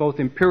both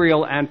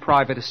imperial and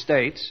private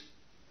estates.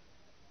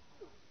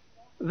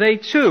 They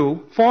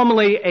too,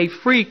 formerly a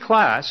free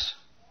class,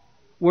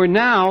 were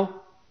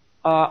now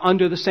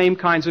under the same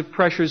kinds of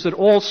pressures that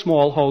all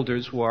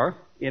smallholders were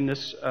in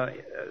this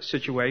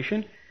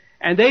situation,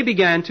 and they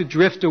began to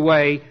drift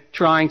away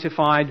trying to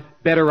find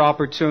better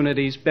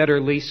opportunities, better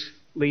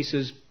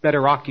leases,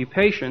 better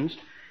occupations.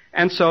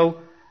 And so,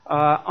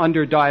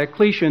 under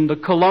Diocletian, the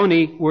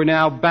coloni were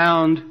now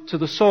bound to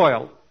the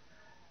soil.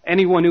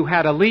 Anyone who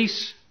had a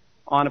lease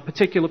on a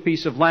particular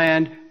piece of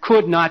land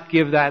could not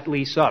give that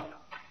lease up.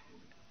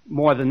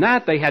 More than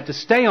that, they had to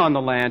stay on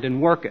the land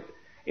and work it.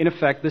 In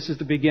effect, this is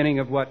the beginning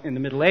of what in the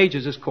Middle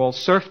Ages is called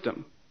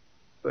serfdom.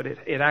 But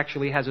it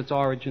actually has its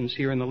origins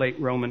here in the late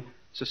Roman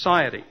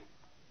society.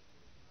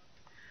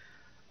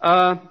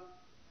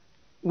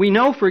 We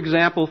know, for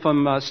example,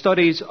 from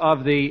studies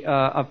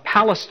of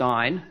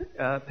Palestine,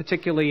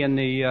 particularly in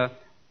the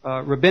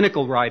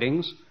rabbinical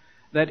writings,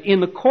 that in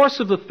the course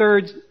of the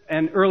 3rd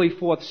and early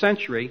 4th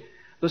century,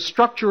 the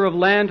structure of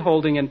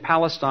landholding in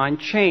Palestine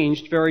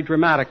changed very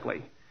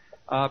dramatically.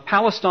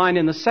 Palestine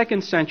in the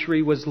 2nd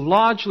century was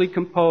largely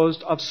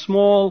composed of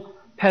small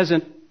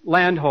peasant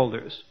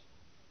landholders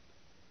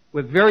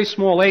with very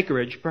small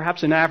acreage,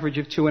 perhaps an average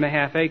of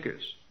 2.5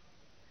 acres.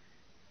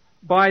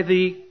 By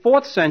the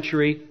 4th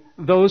century,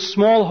 those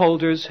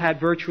smallholders had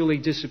virtually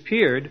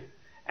disappeared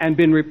and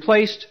been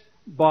replaced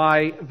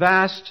by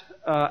vast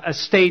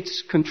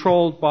estates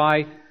controlled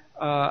by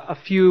a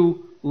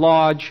few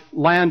large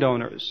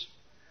landowners.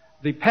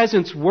 The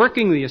peasants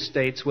working the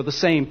estates were the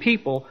same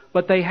people,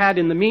 but they had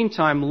in the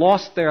meantime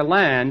lost their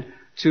land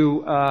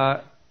to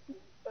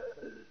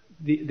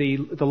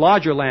the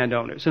larger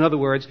landowners. In other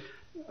words,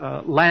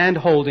 land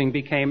holding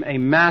became a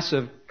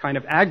massive kind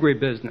of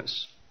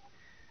agribusiness.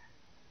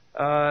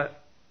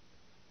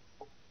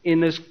 In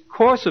this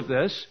course of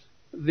this,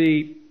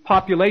 the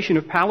population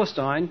of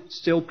Palestine,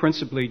 still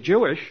principally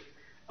Jewish,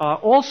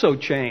 also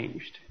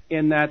changed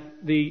in that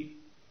the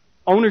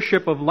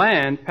ownership of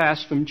land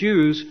passed from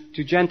Jews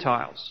to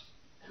Gentiles.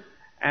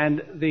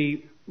 And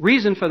the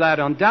reason for that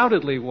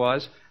undoubtedly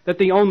was that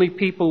the only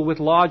people with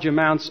large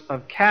amounts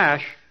of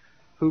cash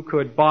who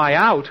could buy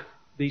out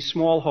these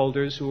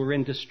smallholders who were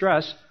in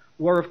distress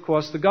were, of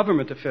course, the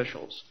government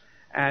officials.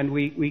 And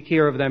we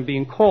hear of them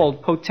being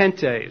called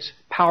potentes,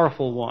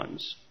 powerful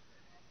ones.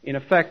 In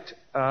effect,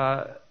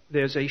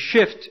 there's a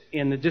shift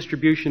in the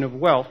distribution of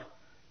wealth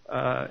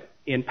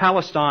in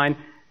Palestine,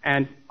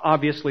 and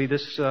obviously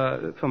this,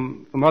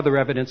 from other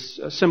evidence,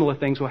 similar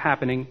things were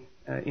happening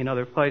in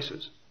other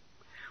places.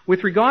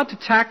 With regard to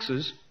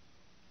taxes,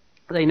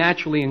 they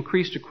naturally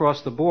increased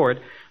across the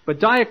board. But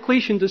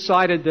Diocletian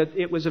decided that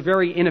it was a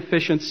very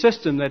inefficient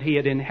system that he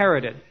had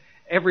inherited.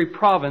 Every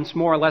province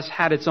more or less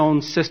had its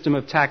own system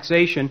of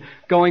taxation,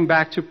 going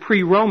back to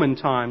pre-Roman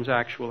times,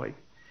 actually.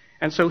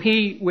 And so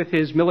he, with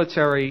his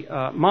military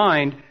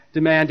mind,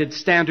 demanded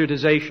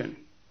standardization.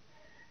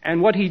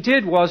 And what he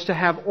did was to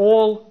have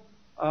all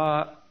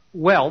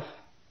wealth,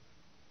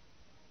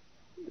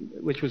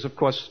 which was, of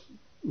course,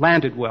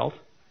 landed wealth,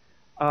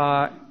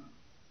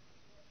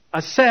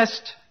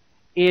 assessed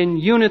in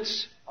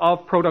units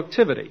of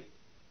productivity.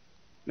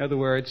 In other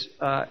words,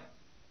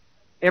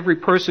 every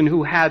person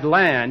who had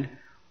land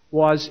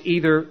was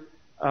either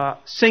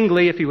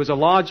singly, if he was a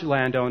large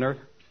landowner,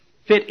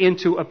 fit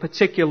into a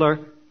particular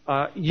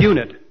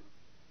unit,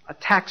 a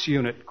tax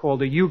unit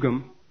called a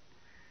jugum.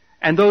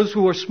 And those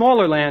who were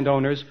smaller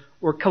landowners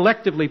were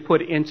collectively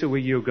put into a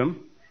jugum.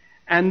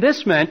 And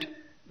this meant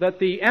that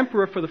the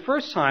emperor, for the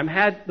first time,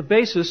 had the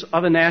basis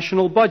of a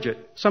national budget,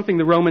 something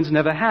the Romans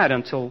never had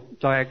until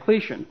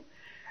Diocletian.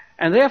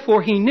 And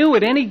therefore, he knew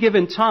at any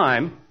given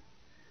time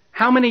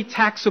how many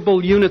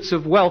taxable units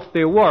of wealth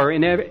there were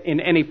in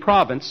any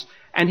province,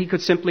 and he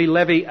could simply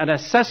levy an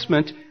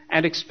assessment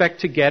and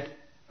expect to get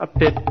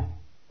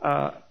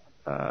a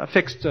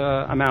fixed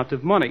amount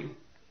of money.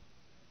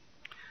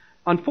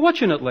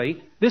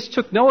 Unfortunately, this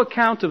took no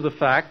account of the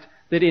fact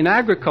that in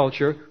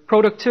agriculture,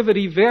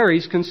 productivity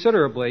varies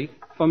considerably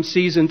from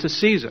season to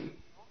season,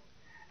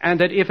 and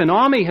that if an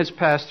army has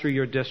passed through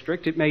your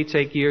district, it may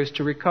take years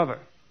to recover.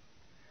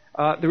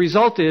 The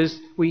result is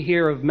we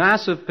hear of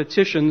massive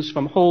petitions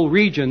from whole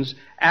regions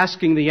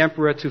asking the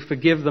emperor to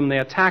forgive them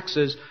their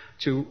taxes,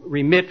 to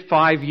remit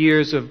 5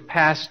 years of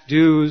past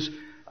dues,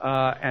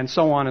 and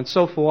so on and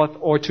so forth,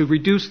 or to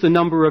reduce the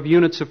number of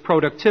units of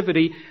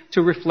productivity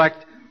to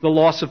reflect the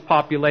loss of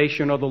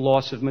population or the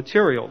loss of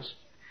materials.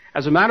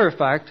 As a matter of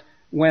fact,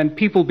 when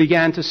people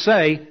began to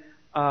say,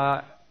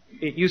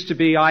 it used to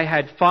be I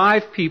had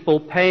 5 people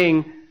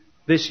paying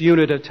this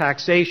unit of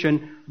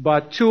taxation,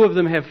 but 2 of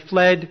them have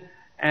fled,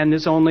 and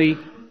there's only,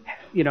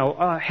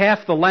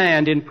 half the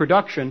land in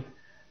production,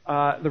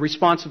 the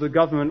response of the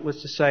government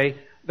was to say,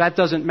 that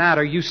doesn't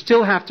matter. You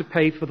still have to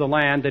pay for the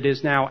land that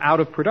is now out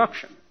of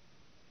production.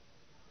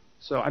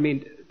 So,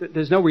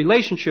 there's no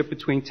relationship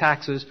between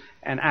taxes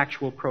and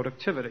actual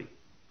productivity.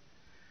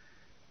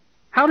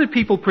 How did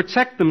people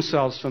protect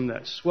themselves from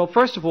this? Well,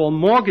 first of all,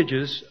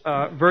 mortgages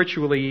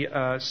virtually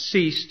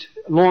ceased,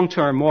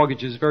 long-term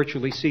mortgages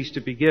virtually ceased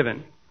to be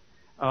given.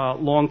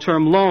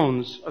 Long-term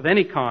loans of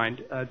any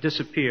kind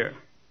disappear.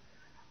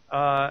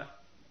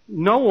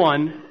 No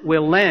one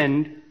will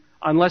lend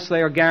unless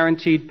they are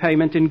guaranteed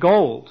payment in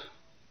gold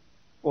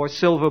or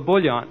silver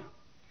bullion.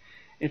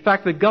 In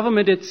fact, the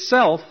government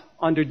itself,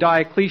 under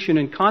Diocletian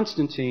and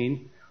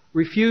Constantine,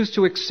 refused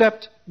to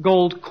accept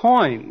gold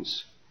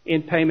coins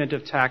in payment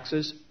of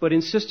taxes, but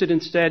insisted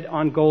instead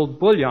on gold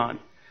bullion,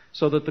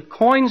 so that the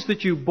coins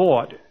that you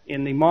bought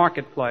in the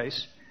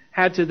marketplace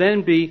had to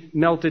then be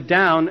melted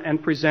down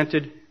and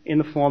presented in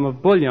the form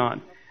of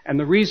bullion. And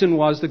the reason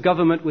was the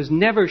government was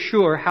never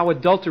sure how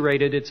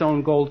adulterated its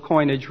own gold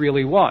coinage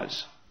really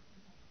was.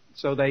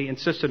 So they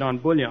insisted on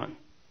bullion.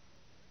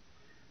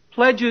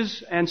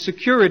 Pledges and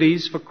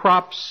securities for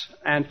crops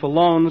and for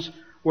loans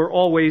were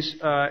always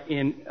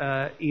in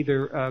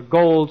either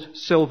gold,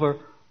 silver,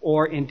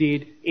 or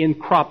indeed in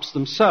crops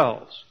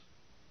themselves.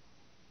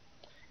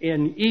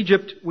 In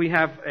Egypt, we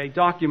have a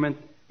document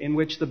in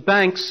which the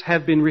banks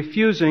have been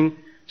refusing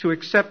to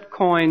accept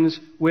coins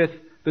with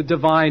the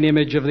divine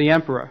image of the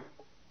emperor.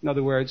 In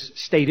other words,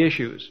 state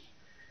issues.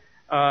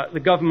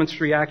 The government's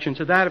reaction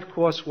to that, of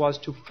course, was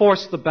to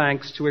force the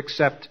banks to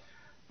accept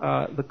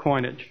the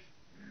coinage.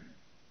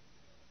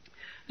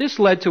 This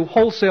led to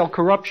wholesale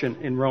corruption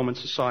in Roman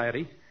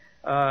society,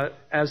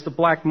 as the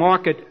black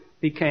market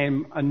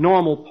became a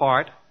normal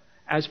part,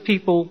 as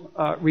people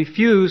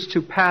refused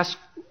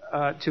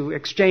to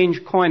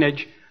exchange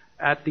coinage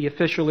at the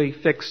officially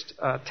fixed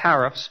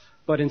tariffs,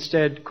 but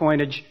instead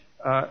coinage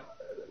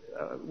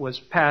was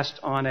passed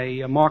on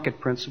a market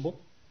principle.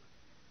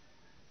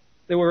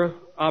 There were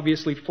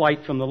obviously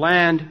flight from the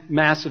land,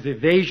 massive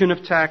evasion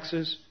of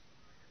taxes.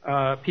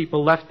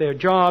 People left their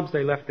jobs,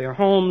 they left their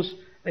homes,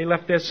 they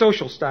left their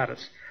social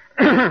status.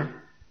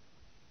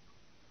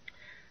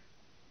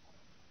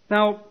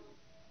 Now,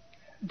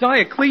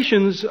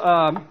 Diocletian's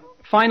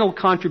final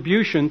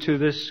contribution to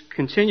this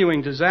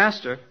continuing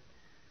disaster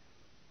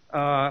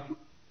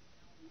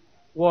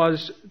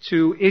was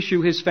to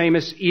issue his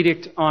famous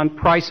Edict on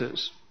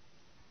Prices.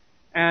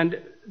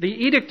 And the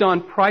Edict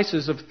on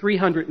Prices of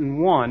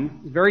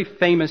 301, very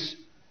famous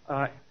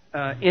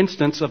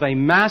instance of a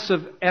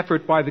massive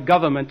effort by the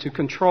government to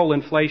control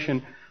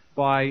inflation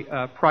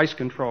by price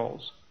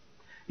controls.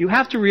 You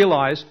have to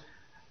realize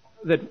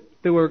that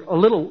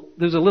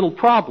there's a little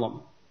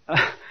problem.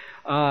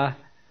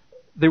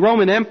 The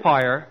Roman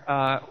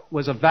Empire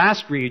was a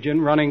vast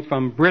region running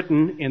from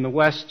Britain in the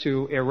west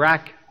to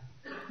Iraq,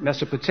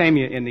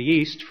 Mesopotamia in the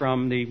east,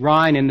 from the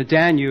Rhine and the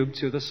Danube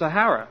to the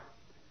Sahara.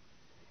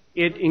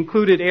 It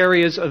included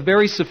areas of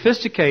very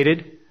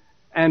sophisticated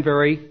and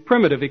very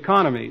primitive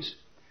economies.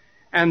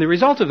 And the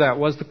result of that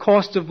was the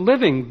cost of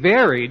living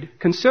varied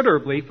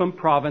considerably from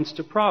province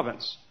to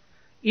province.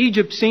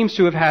 Egypt seems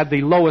to have had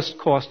the lowest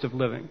cost of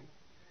living.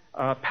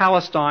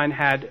 Palestine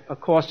had a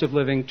cost of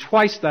living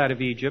twice that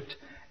of Egypt,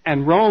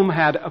 and Rome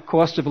had a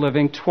cost of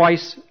living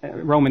twice,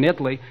 Rome and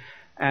Italy,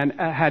 and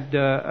had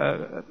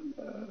a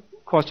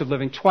cost of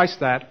living twice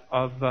that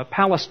of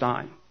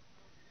Palestine.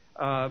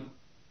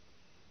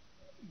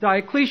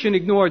 Diocletian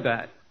ignored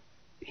that.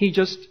 He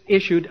just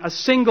issued a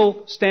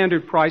single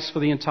standard price for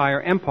the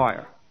entire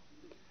empire.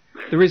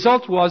 The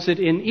result was that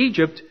in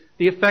Egypt,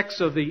 the effects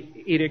of the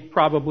edict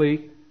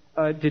probably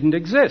didn't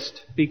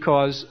exist,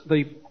 because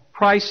the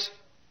price,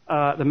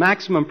 the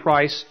maximum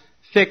price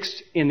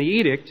fixed in the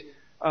edict,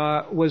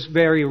 was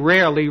very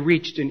rarely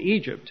reached in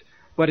Egypt.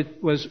 But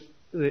it was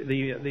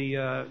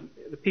the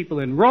people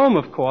in Rome,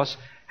 of course,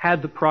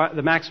 had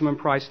the maximum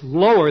price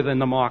lower than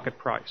the market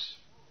price.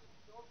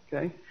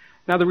 Okay?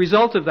 Now, the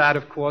result of that,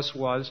 of course,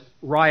 was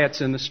riots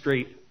in the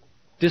street,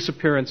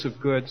 disappearance of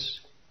goods.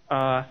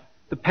 The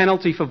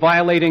penalty for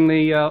violating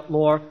the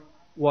law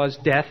was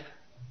death,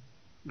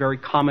 very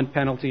common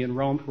penalty in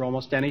Rome for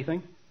almost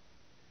anything.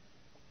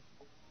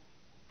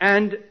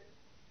 And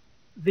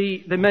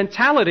the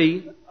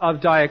mentality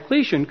of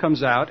Diocletian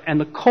comes out, and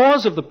the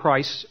cause of the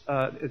price,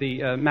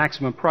 the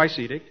maximum price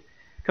edict,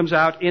 comes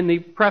out in the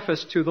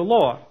preface to the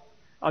law.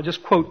 I'll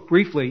just quote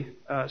briefly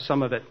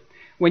some of it.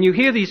 When you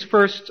hear these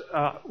first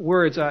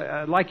words,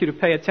 I'd like you to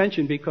pay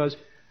attention, because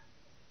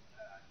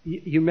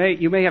you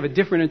may have a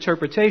different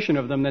interpretation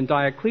of them than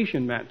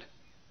Diocletian meant.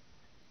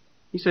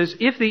 He says,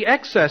 if the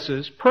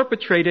excesses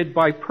perpetrated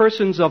by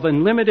persons of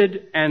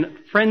unlimited and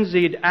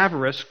frenzied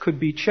avarice could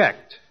be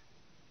checked.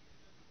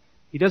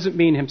 He doesn't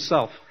mean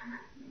himself.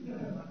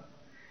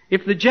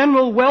 If the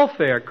general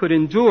welfare could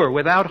endure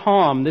without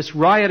harm this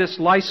riotous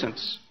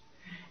license,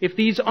 if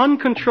these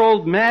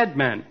uncontrolled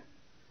madmen,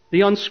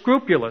 the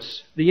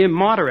unscrupulous, the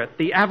immoderate,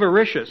 the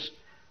avaricious,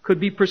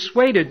 could be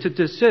persuaded to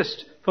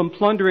desist from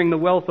plundering the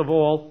wealth of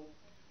all,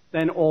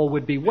 then all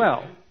would be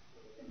well.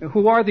 Now,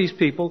 who are these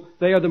people?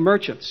 They are the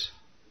merchants.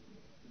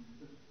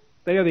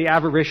 They are the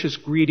avaricious,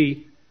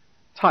 greedy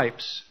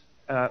types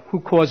who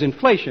cause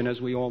inflation,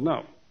 as we all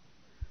know.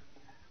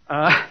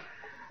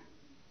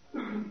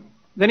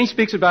 Then he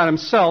speaks about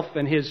himself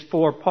and his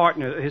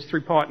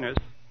three partners.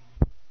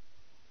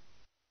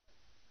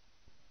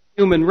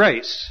 Human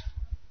race.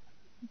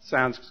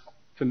 Sounds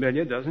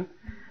familiar, doesn't it?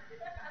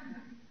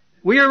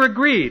 We are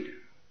agreed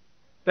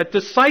that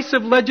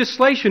decisive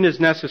legislation is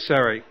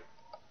necessary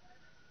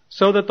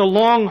so that the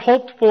long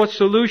hoped for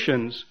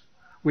solutions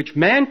which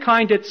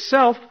mankind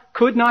itself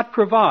could not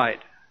provide.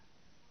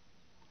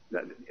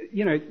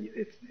 You know,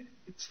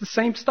 it's the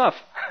same stuff.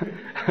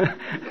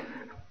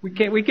 We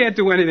can't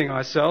do anything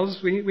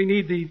ourselves. We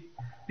need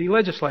the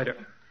legislator.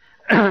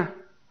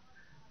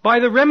 By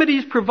the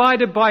remedies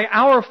provided by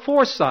our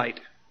foresight,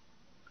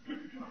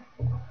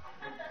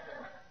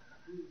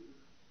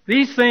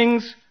 these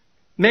things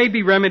may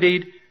be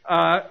remedied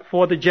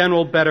for the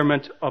general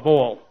betterment of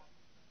all.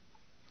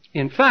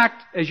 In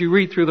fact, as you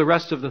read through the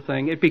rest of the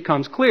thing, it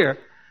becomes clear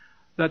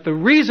that the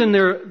reason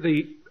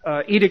the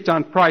edict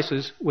on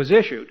prices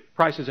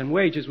and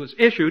wages was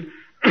issued,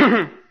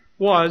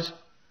 was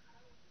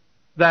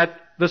that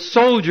the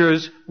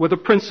soldiers were the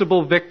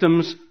principal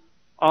victims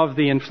of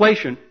the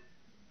inflation,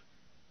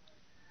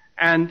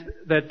 and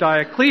that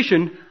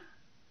Diocletian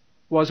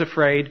was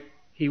afraid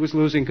he was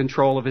losing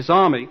control of his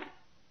army.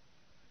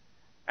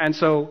 And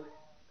so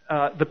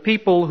the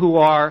people who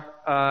are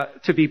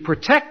to be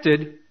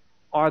protected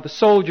are the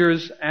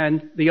soldiers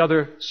and the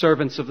other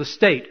servants of the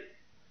state.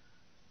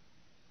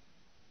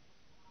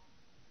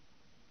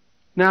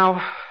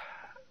 Now,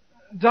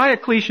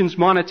 Diocletian's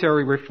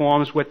monetary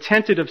reforms were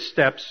tentative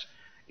steps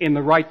in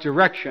the right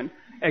direction,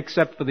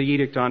 except for the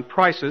edict on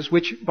prices,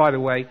 which, by the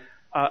way,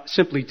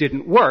 simply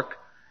didn't work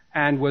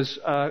and was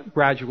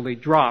gradually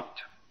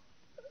dropped.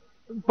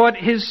 But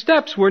his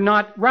steps were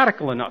not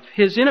radical enough.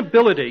 His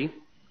inability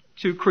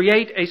to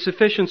create a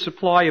sufficient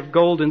supply of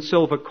gold and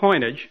silver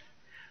coinage,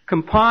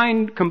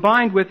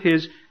 combined with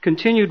his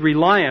continued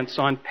reliance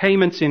on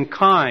payments in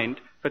kind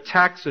for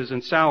taxes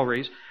and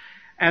salaries,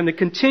 and the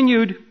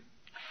continued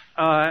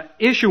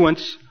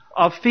issuance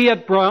of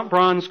fiat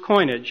bronze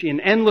coinage in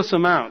endless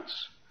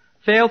amounts,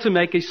 failed to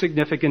make a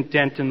significant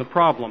dent in the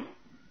problem.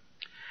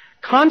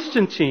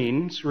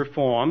 Constantine's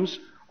reforms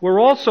were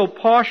also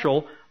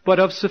partial, but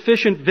of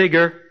sufficient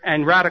vigor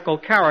and radical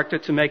character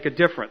to make a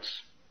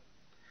difference.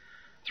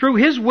 Through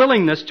his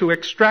willingness to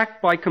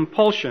extract by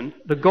compulsion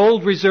the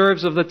gold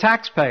reserves of the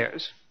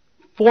taxpayers,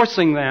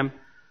 forcing them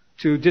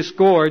to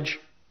disgorge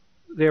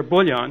their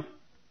bullion,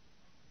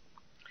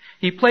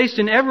 he placed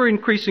an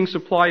ever-increasing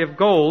supply of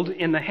gold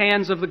in the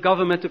hands of the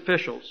government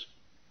officials.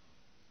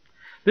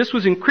 This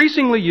was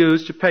increasingly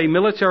used to pay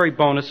military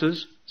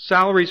bonuses,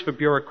 salaries for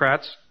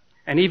bureaucrats,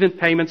 and even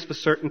payments for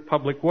certain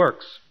public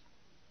works.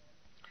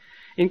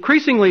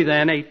 Increasingly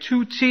then, a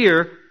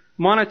two-tier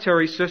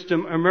monetary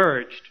system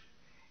emerged,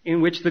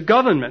 in which the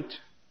government,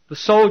 the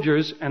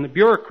soldiers, and the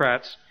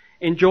bureaucrats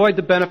enjoyed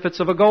the benefits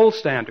of a gold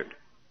standard,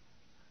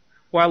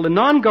 while the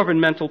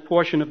non-governmental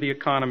portion of the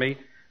economy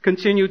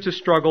continued to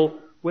struggle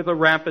with a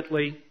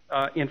rapidly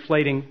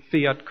inflating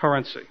fiat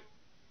currency.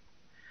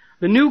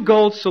 The new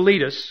gold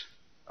solidas,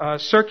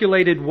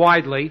 circulated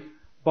widely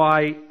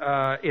by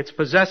its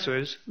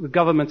possessors, the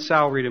government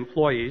salaried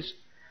employees,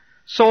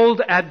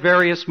 sold at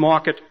various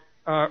market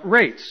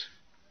rates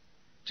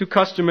to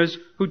customers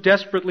who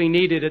desperately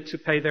needed it to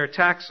pay their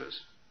taxes.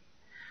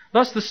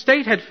 Thus, the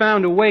state had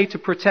found a way to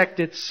protect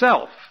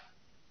itself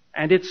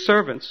and its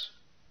servants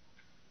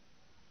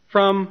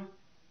from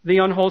the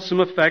unwholesome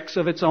effects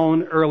of its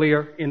own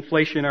earlier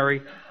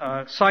inflationary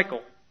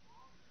cycle,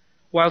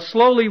 while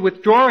slowly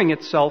withdrawing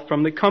itself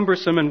from the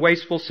cumbersome and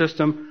wasteful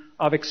system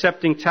of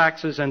accepting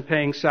taxes and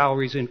paying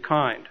salaries in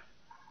kind.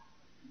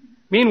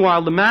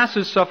 Meanwhile, the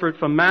masses suffered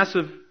from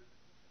massive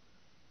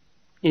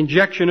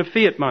injection of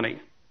fiat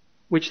money,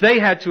 which they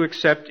had to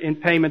accept in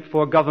payment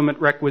for government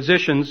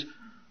requisitions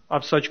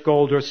of such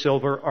gold or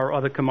silver or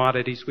other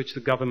commodities which the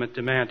government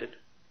demanded.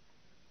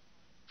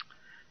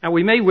 Now,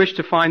 we may wish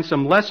to find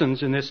some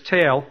lessons in this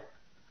tale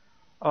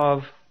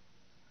of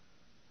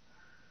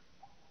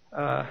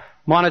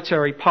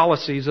monetary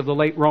policies of the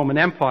late Roman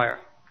Empire.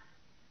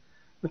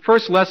 The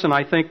first lesson,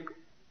 I think,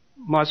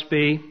 must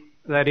be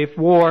that if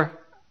war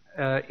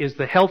is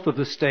the health of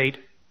the state,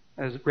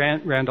 as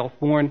Randolph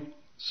Bourne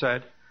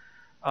said,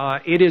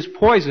 it is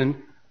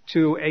poison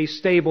to a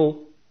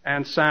stable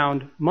and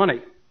sound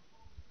money.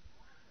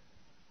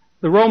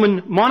 The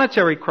Roman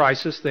monetary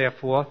crisis,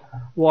 therefore,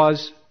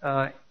 was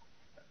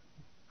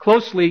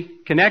closely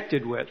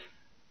connected with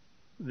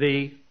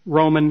the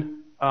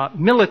Roman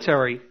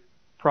military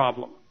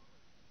problem.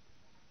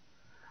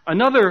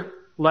 Another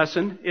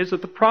lesson is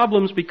that the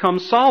problems become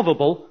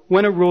solvable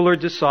when a ruler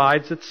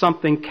decides that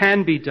something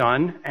can be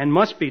done and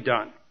must be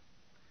done.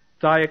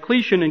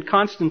 Diocletian and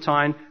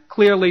Constantine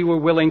clearly were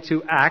willing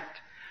to act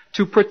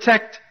to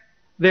protect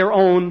their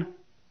own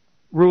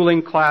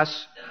ruling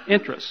class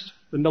interests,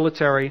 the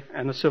military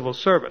and the civil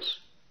service.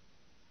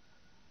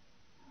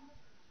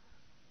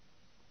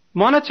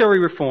 Monetary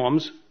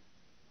reforms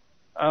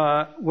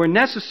were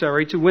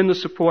necessary to win the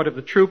support of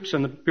the troops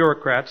and the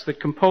bureaucrats that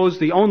composed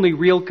the only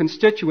real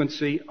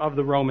constituency of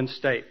the Roman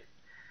state.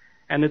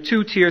 And the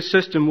two-tier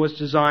system was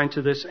designed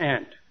to this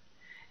end.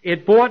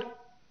 It brought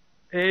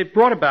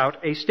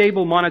about a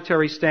stable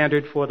monetary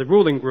standard for the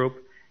ruling group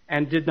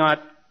and did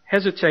not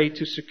hesitate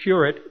to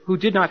secure it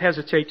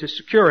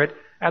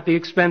at the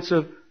expense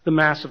of the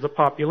mass of the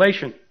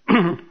population.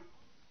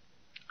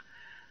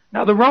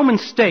 Now, the Roman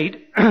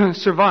state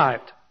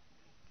survived.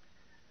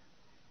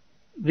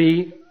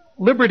 The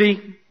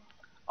liberty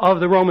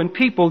of the Roman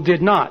people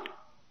did not.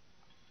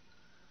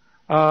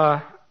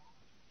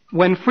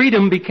 When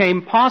freedom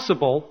became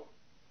possible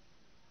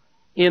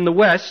in the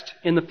West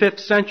in the 5th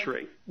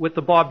century with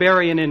the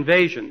barbarian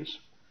invasions,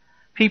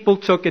 people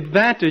took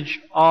advantage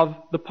of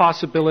the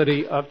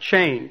possibility of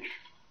change.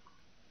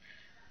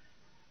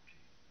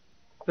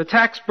 The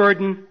tax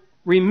burden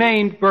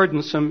remained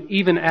burdensome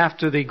even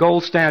after the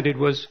gold standard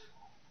was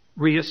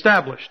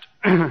reestablished.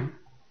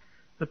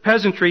 The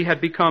peasantry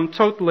had become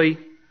totally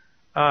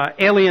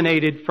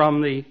alienated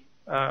from the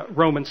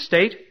Roman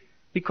state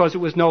because it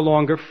was no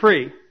longer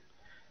free.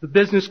 The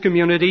business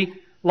community,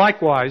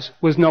 likewise,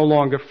 was no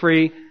longer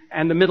free,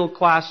 and the middle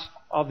class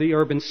of the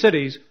urban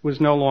cities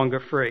was no longer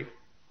free.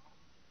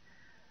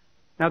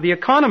 Now, the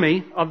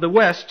economy of the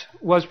West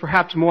was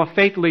perhaps more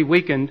fatally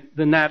weakened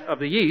than that of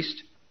the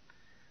East,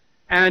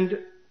 and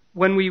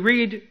when we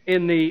read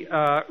in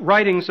the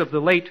writings of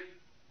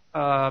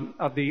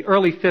the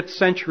early 5th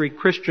century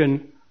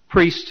Christian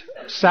priest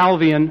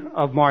Salvian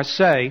of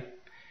Marseille,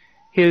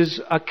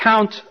 his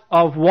account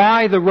of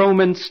why the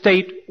Roman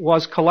state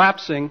was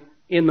collapsing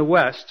in the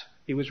West,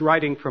 he was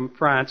writing from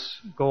France,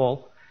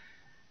 Gaul,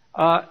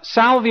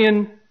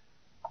 Salvian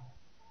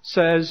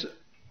says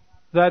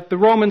that the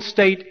Roman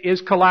state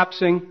is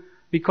collapsing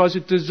because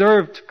it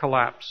deserved to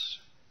collapse,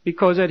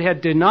 because it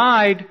had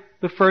denied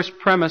the first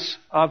premise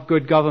of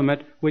good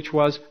government, which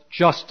was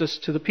justice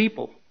to the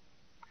people.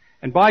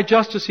 And by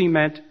justice he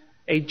meant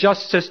a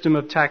just system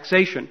of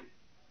taxation.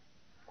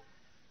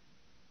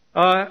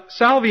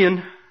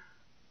 Salvian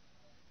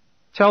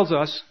tells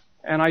us,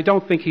 and I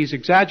don't think he's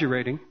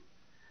exaggerating,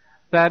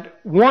 that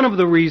one of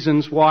the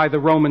reasons why the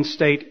Roman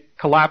state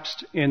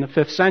collapsed in the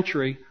 5th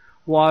century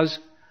was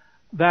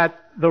that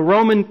the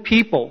Roman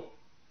people,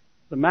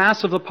 the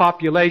mass of the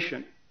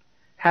population,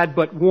 had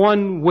but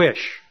one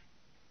wish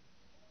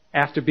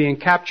after being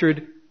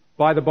captured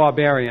by the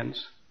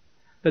barbarians,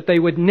 that they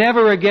would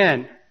never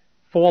again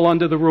fall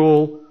under the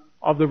rule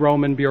of the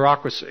Roman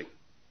bureaucracy.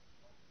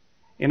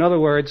 In other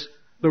words,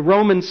 the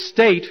Roman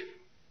state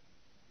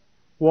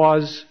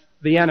was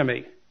the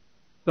enemy.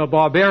 The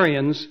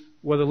barbarians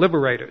were the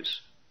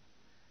liberators.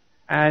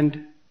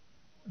 And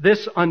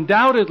this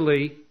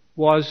undoubtedly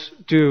was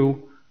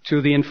due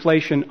to the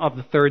inflation of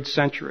the 3rd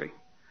century.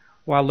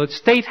 While the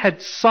state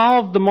had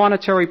solved the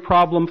monetary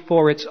problem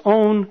for its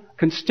own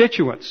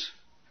constituents,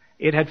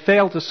 it had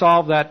failed to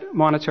solve that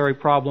monetary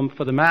problem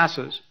for the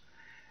masses.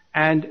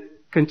 And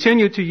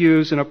continue to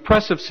use an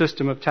oppressive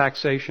system of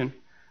taxation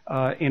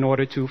in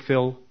order to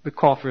fill the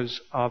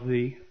coffers of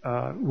the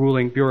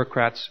ruling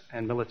bureaucrats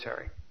and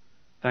military.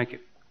 Thank you.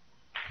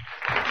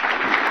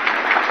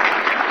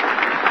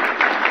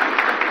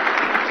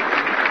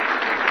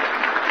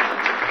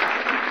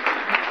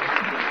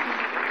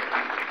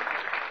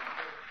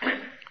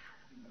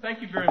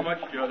 Thank you very much,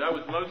 Joe. That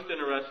was most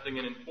interesting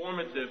and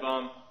informative.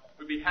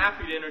 We'd be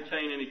happy to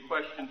entertain any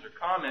questions or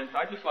comments.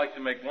 I'd just like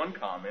to make one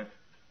comment.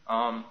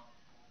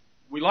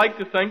 We like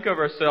to think of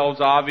ourselves,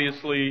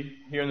 obviously,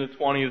 here in the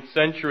 20th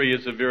century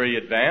as a very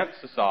advanced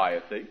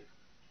society.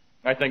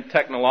 I think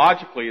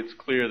technologically it's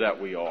clear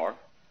that we are.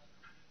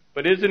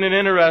 But isn't it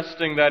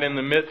interesting that in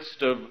the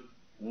midst of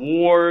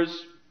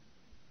wars,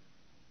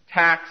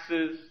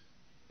 taxes,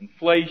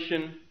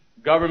 inflation,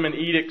 government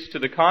edicts to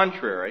the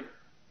contrary,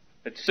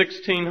 that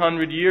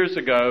 1,600 years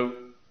ago,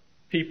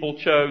 people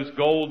chose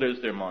gold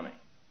as their money?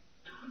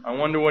 I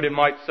wonder what it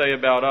might say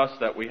about us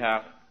that we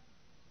haven't.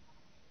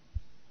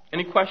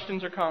 Any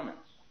questions or comments?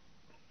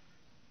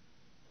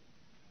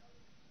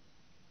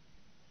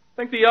 I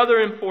think the other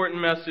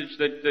important message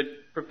that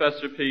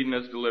Professor Peden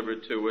has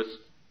delivered to us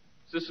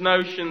is this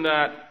notion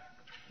that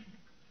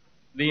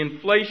the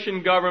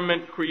inflation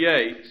government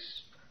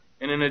creates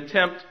in an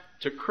attempt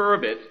to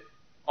curb it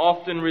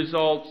often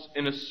results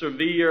in a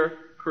severe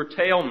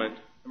curtailment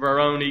of our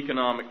own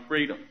economic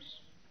freedoms.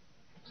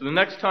 So the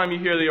next time you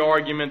hear the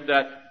argument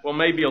that, well,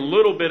 maybe a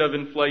little bit of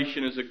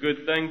inflation is a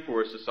good thing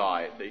for a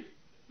society,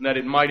 and that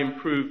it might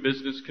improve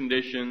business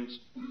conditions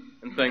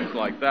and things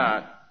like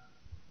that,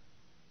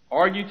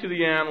 argue to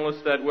the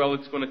analysts that, well,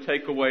 it's going to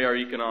take away our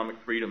economic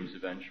freedoms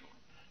eventually.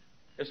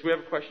 Yes, we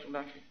have a question,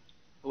 Doctor.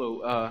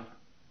 Hello.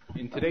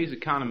 In today's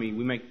economy,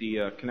 we make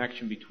the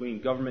connection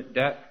between government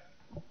debt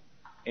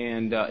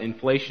and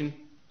inflation.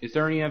 Is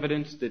there any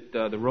evidence that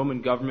the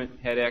Roman government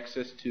had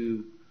access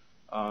to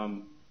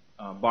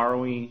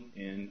borrowing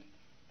and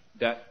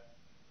debt?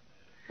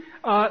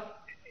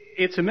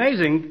 It's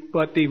amazing,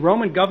 but the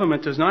Roman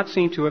government does not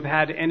seem to have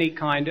had any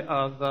kind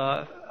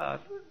of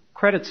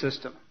credit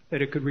system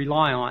that it could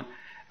rely on.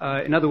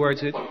 In other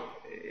words,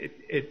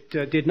 it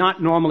did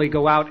not normally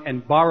go out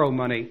and borrow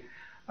money.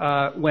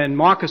 When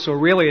Marcus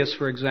Aurelius,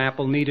 for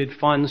example, needed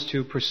funds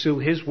to pursue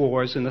his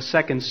wars in the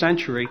 2nd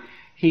century,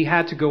 he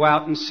had to go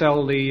out and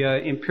sell the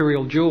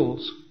imperial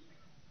jewels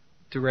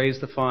to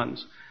raise the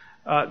funds.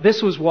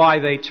 This was why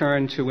they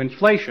turned to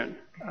inflation.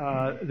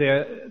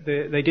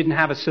 They didn't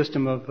have a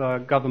system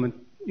of government,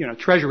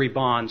 treasury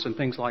bonds and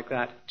things like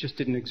that. It just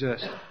didn't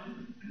exist.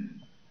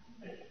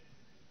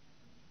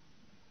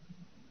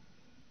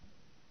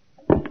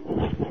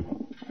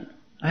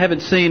 I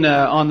haven't seen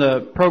on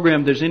the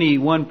program there's any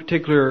one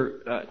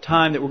particular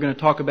time that we're going to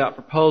talk about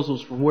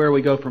proposals for where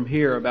we go from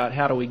here, about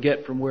how do we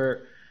get from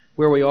where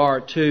we are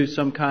to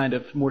some kind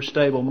of more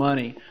stable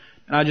money.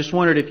 And I just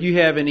wondered if you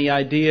have any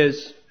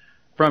ideas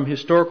from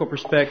historical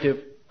perspective,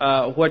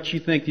 what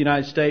you think the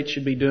United States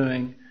should be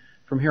doing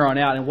from here on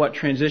out, and what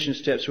transition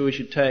steps we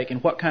should take,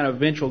 and what kind of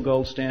eventual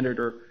gold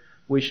standard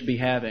we should be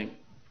having.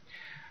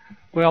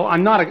 Well,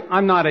 I'm not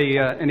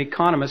an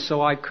economist,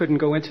 so I couldn't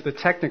go into the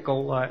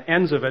technical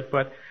ends of it,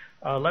 but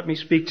let me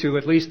speak to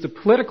at least the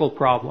political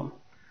problem.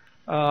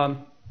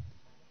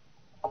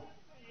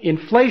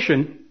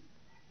 Inflation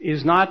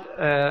is not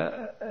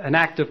an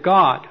act of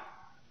God.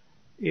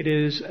 It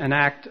is an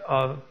act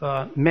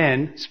of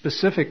men,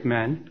 specific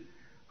men,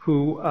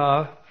 who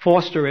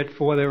foster it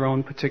for their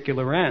own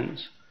particular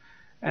ends.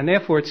 And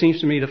therefore, it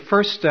seems to me the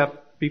first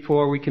step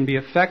before we can be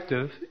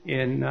effective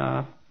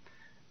in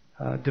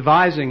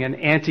devising an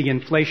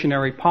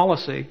anti-inflationary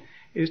policy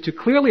is to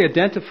clearly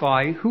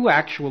identify who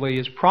actually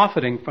is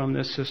profiting from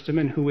this system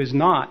and who is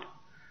not.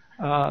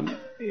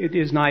 It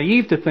is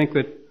naive to think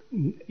that,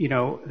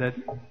 that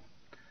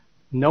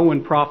no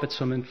one profits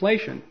from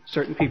inflation.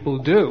 Certain people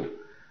do.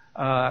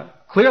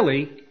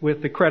 Clearly,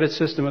 with the credit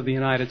system of the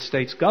United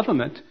States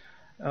government,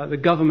 the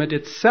government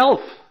itself,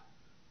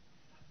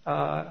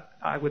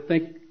 I would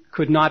think,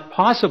 could not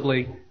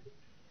possibly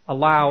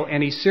allow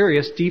any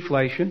serious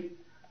deflation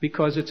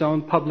because its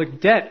own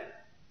public debt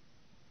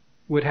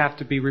would have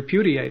to be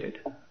repudiated.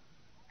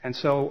 And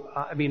so,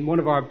 one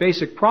of our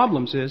basic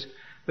problems is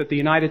that the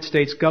United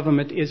States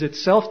government is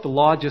itself the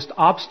largest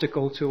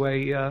obstacle to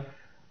a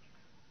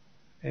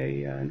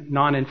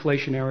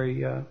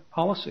non-inflationary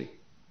policy.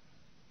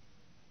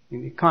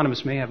 The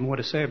economists may have more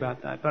to say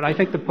about that. But I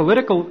think the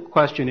political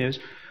question is,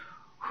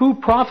 who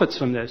profits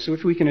from this? So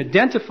if we can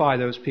identify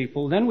those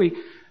people, then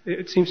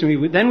it seems to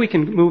me, then we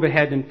can move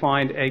ahead and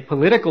find a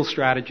political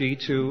strategy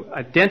to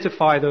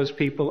identify those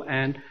people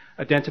and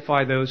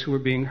identify those who are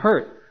being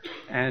hurt.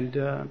 And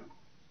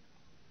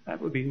that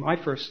would be my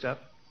first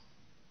step.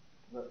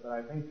 But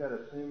I think that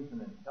assumes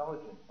an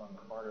intelligence on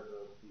the part of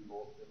those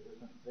people that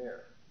isn't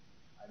there.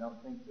 I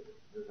don't think that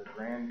there's a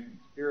grand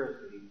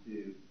conspiracy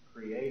to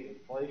create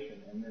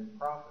inflation and then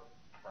profit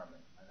from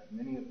it. I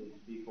think many of these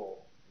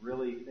people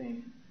really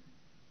think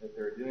that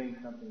they're doing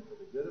something for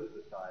the good of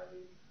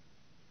society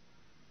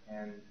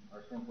and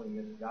are simply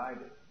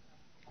misguided.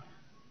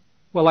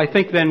 Well, I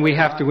think then we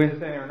have to...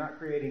 They're not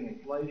creating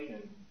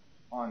inflation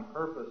on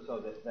purpose so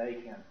that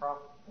they can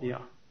profit. Yeah.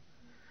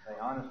 They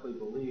honestly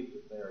believe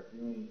that they are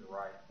doing the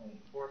right thing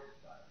for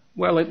society.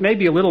 Well, it may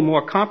be a little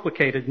more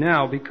complicated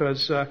now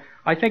because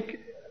I think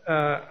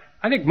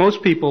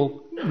most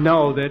people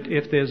know that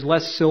if there's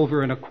less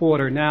silver in a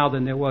quarter now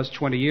than there was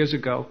 20 years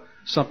ago,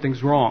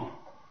 something's wrong.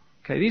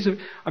 Okay,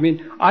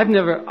 I've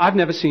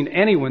never seen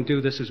anyone do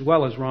this as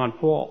well as Ron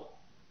Paul.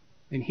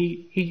 And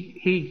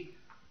he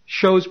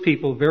shows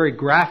people very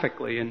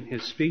graphically in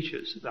his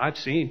speeches that I've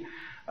seen.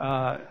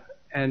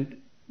 And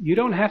you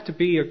don't have to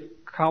be a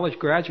college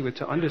graduate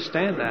to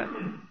understand that,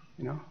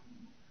 you know.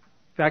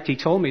 In fact, he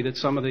told me that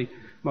some of the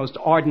most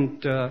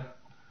ardent,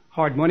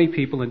 hard money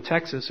people in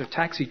Texas are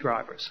taxi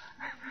drivers.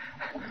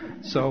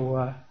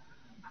 So,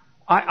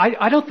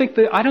 I don't think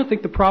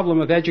the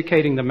problem of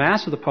educating the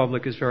mass of the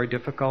public is very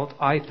difficult.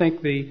 I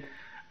think the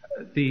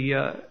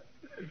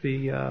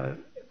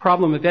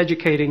problem of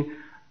educating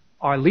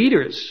our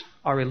leaders,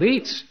 our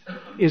elites,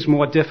 is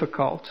more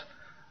difficult.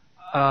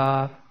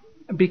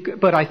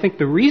 But I think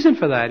the reason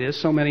for that is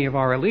so many of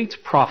our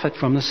elites profit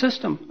from the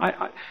system.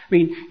 I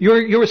mean,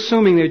 you're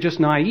assuming they're just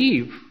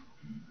naive,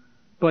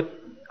 but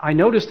I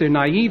notice they're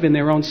naive in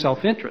their own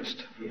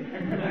self-interest. We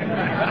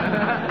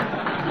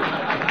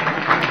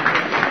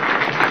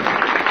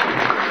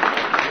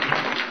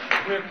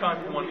have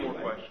time for one more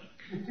question.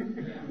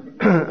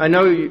 I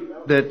know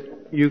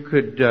that you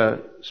could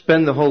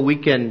spend the whole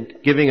weekend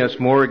giving us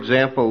more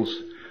examples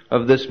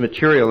of this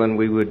material, and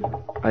we would,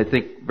 I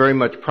think, very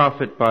much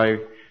profit by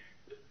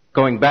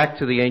going back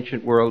to the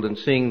ancient world and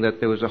seeing that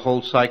there was a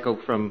whole cycle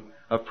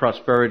of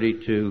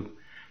prosperity to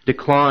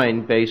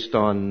decline based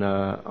on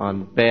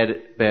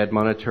bad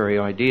monetary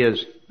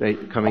ideas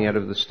coming out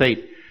of the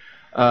state.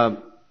 I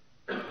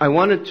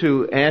wanted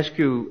to ask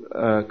you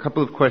a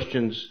couple of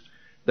questions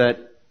that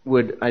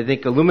would, I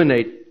think,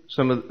 illuminate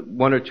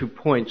one or two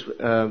points.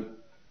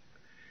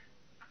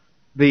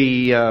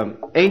 The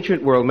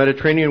ancient world,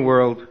 Mediterranean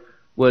world,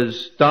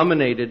 was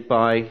dominated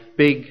by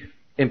big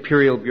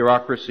imperial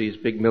bureaucracies,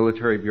 big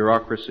military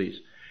bureaucracies.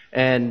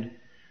 And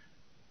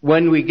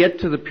when we get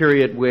to the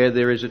period where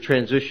there is a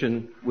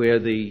transition where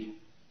the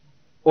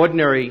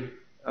ordinary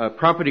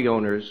property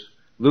owners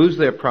lose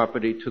their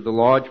property to the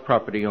large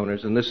property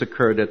owners, and this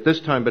occurred at this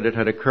time, but it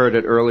had occurred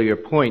at earlier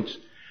points,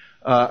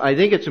 I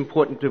think it's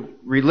important to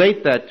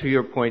relate that to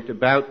your point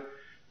about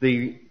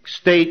the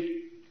state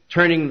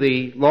turning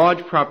the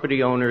large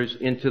property owners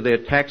into their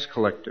tax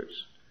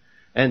collectors.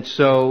 And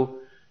so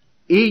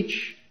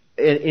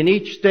in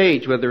each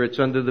stage, whether it's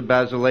under the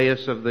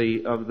Basileus of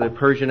the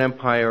Persian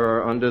Empire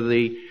or under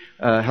the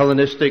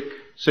Hellenistic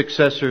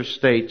successor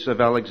states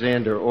of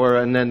Alexander,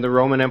 and then the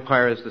Roman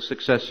Empire as the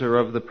successor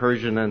of the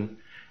Persian and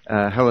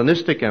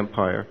Hellenistic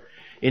Empire,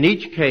 in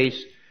each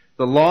case,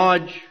 the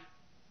large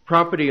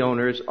property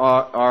owners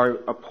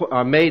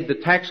are made the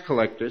tax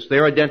collectors.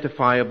 They're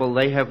identifiable.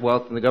 They have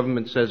wealth, and the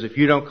government says if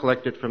you don't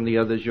collect it from the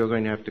others, you're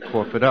going to have to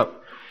cough it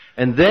up.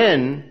 And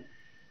then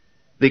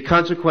the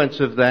consequence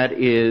of that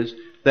is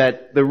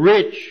that the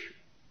rich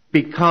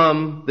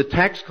become the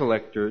tax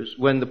collectors.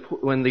 When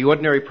the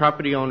ordinary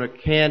property owner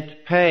can't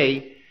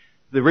pay,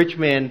 the rich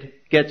man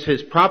gets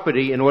his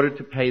property in order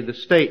to pay the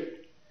state.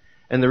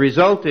 And the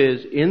result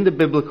is, in the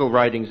biblical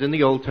writings, in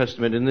the Old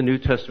Testament, in the New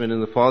Testament, in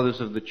the fathers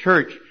of the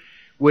church,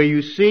 where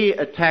you see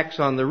attacks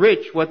on the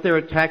rich, what they're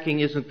attacking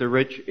isn't the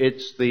rich,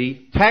 it's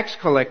the tax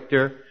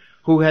collector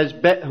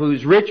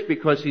who's rich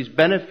because he's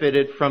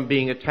benefited from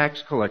being a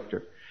tax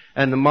collector.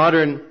 And the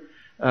modern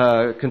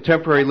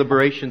contemporary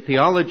liberation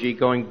theology,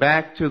 going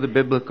back to the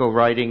biblical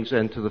writings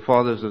and to the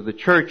fathers of the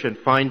church and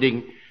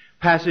finding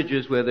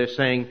passages where they're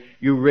saying,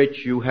 you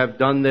rich, you have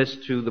done this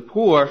to the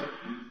poor.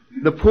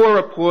 The poor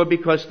are poor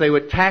because they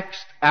were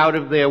taxed out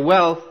of their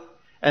wealth,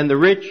 and the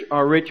rich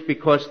are rich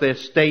because they're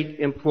state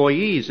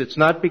employees. It's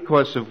not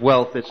because of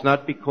wealth, it's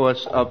not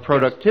because of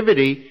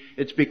productivity,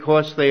 it's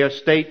because they are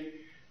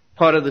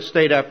part of the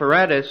state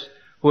apparatus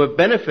who have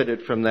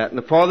benefited from that. And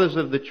the fathers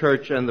of the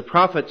church and the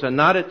prophets are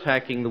not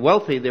attacking the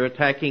wealthy, they're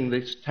attacking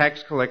the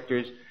tax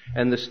collectors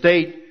and the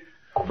state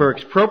for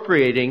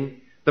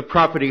expropriating the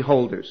property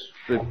holders.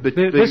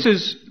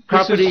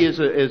 Property is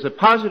a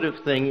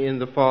positive thing in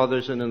the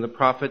fathers and in the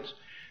prophets.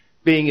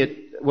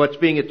 What's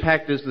being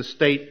attacked is the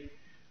state.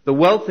 The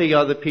wealthy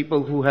are the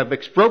people who have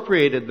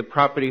expropriated the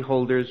property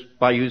holders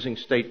by using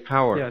state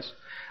power. Yes.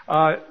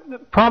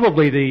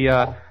 Probably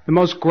the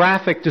most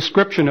graphic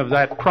description of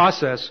that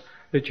process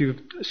that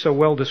you've so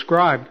well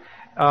described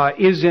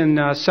is in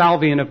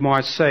Salvian of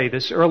Marseille,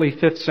 this early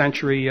 5th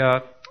century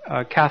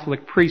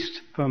Catholic priest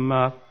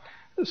from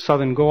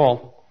southern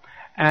Gaul.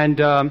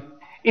 And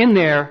in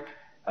there,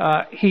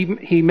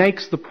 he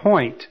makes the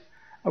point.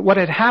 What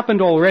had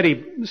happened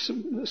already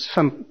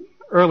some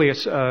earlier,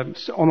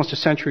 almost a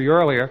century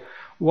earlier,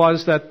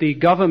 was that the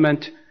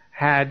government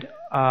had,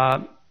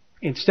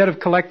 instead of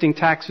collecting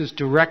taxes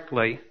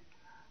directly,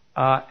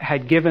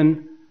 had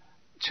given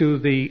to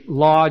the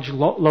large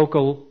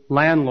local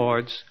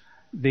landlords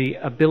the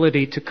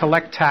ability to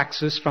collect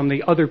taxes from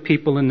the other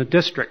people in the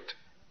district.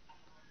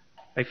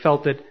 They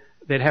felt that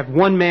they'd have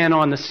one man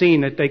on the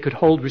scene that they could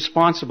hold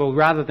responsible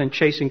rather than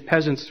chasing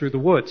peasants through the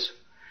woods.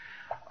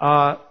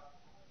 But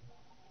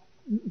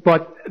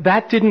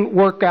that didn't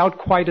work out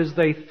quite as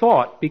they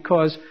thought,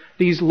 because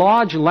these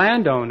large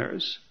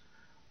landowners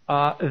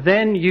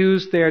then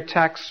used their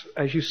tax,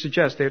 as you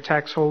suggest, their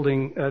tax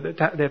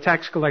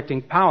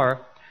collecting power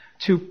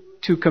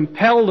to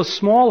compel the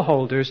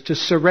smallholders to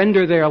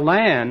surrender their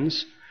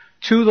lands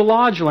to the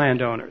large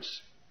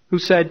landowners, who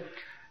said,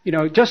 you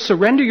know, just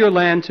surrender your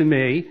land to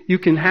me, you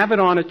can have it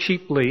on a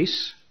cheap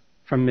lease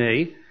from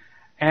me,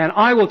 and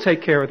I will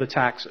take care of the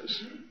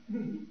taxes.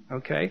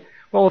 Okay?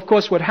 Well, of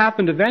course, what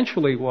happened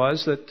eventually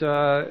was that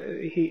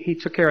he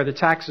took care of the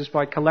taxes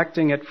by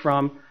collecting it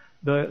from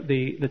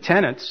the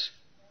tenants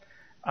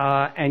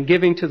and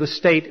giving to the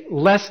state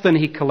less than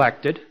he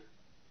collected,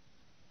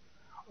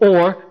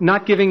 or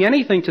not giving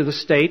anything to the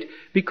state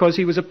because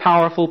he was a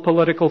powerful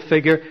political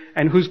figure,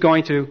 and who's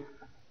going to,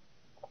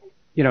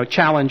 you know,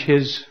 challenge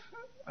his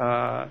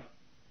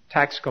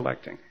tax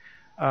collecting.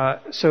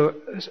 So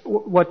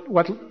what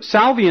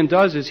Salvian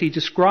does is he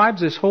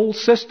describes this whole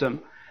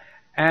system,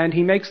 and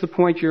he makes the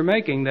point you're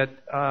making, that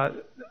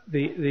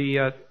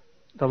the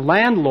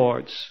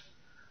landlords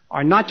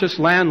are not just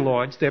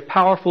landlords; they're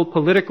powerful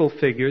political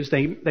figures.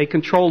 They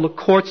control the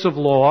courts of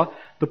law,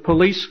 the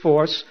police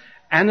force,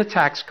 and the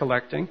tax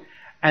collecting,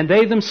 and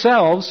they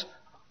themselves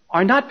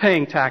are not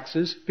paying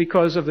taxes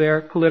because of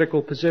their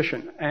political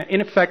position.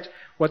 In effect,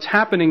 what's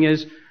happening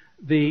is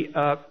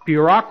the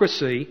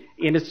bureaucracy,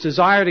 in its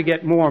desire to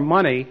get more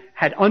money,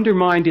 had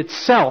undermined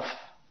itself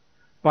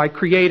by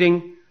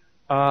creating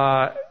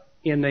out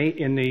in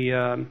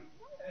the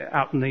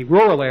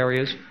rural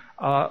areas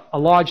a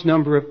large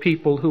number of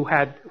people who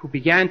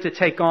began to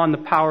take on the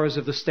powers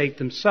of the state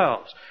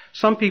themselves.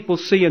 Some people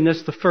see in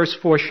this the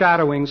first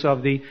foreshadowings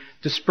of the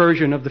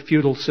dispersion of the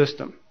feudal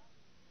system.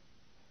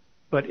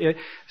 But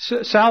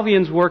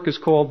Salvian's work is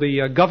called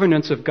The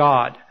Governance of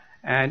God,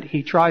 and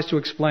he tries to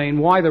explain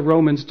why the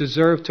Romans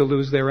deserved to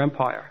lose their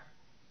empire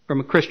from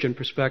a Christian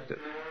perspective.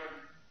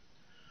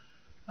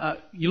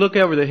 You look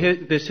over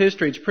this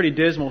history; it's pretty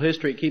dismal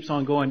history. It keeps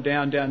on going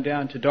down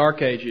to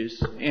Dark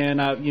Ages,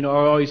 and I'm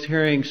always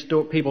hearing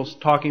people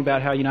talking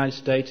about how the United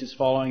States is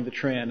following the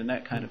trend and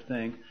that kind of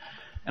thing.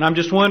 And I'm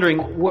just wondering,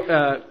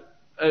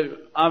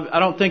 I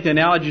don't think the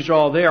analogies are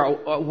all there.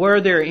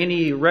 Were there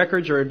any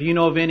records, or do you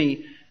know of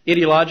any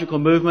ideological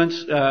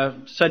movements,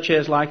 such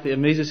as like the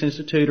Mises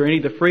Institute or any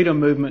of the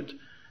freedom movement,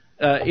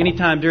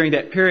 anytime during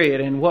that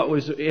period? And what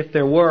was, if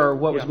there were,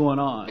 what was going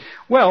on?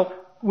 Well,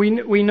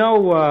 we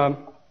know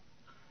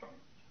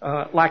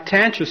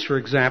Lactantius, for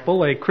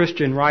example, a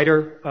Christian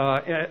writer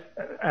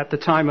at the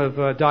time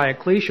of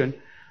Diocletian,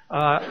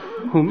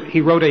 whom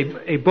he wrote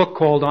a book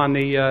called On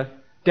the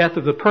Death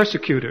of the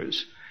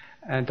Persecutors.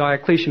 And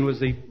Diocletian was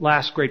the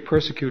last great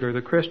persecutor of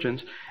the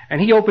Christians.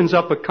 And he opens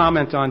up a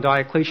comment on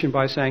Diocletian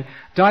by saying,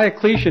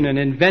 Diocletian, an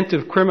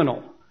inventive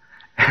criminal.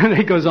 And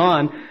he goes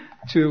on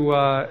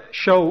to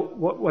show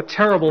what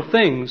terrible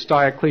things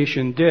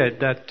Diocletian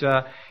did, that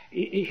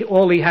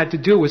all he had to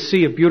do was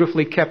see a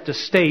beautifully kept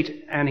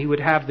estate, and he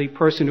would have the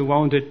person who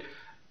owned it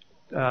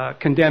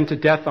condemned to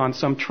death on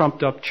some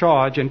trumped-up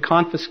charge and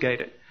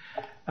confiscate it.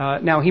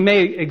 Now, he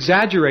may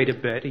exaggerate a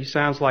bit. He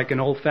sounds like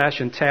an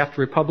old-fashioned Taft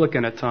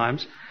Republican at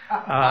times.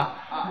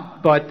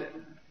 But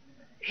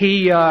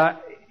his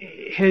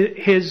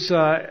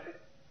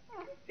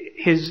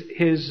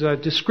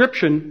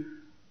description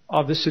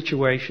of the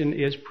situation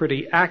is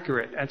pretty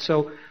accurate. And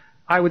so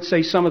I would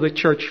say some of the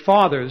church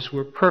fathers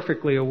were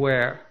perfectly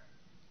aware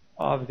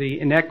of the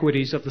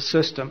inequities of the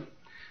system.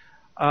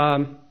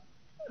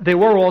 There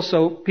were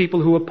also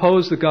people who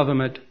opposed the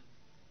government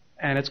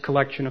and its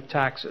collection of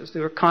taxes.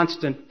 There were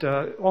constant,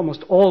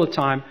 almost all the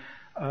time,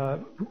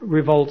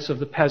 revolts of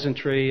the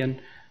peasantry.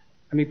 And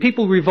I mean,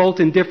 people revolt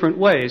in different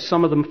ways.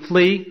 Some of them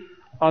flee,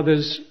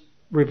 others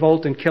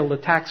revolt and kill the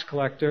tax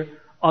collector,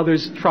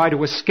 others try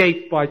to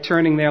escape by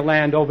turning their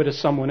land over to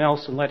someone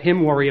else and let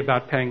him worry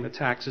about paying the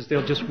taxes.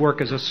 They'll just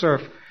work as a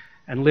serf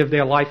and live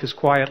their life as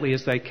quietly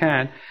as they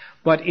can.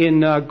 But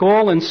in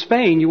Gaul and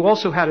Spain, you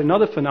also had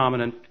another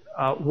phenomenon,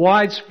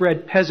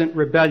 widespread peasant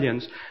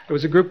rebellions. There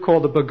was a group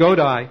called the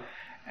Bagodai,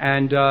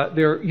 and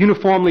they're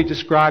uniformly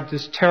described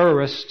as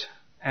terrorists,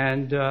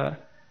 and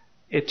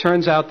it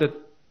turns out that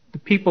the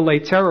people they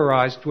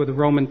terrorized were the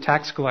Roman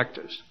tax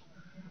collectors.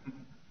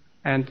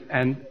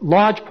 And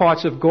large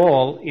parts of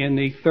Gaul in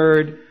the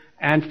 3rd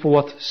and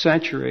 4th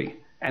century,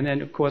 and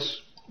then, of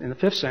course, in the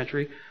 5th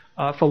century,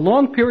 for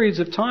long periods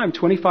of time,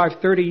 25,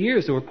 30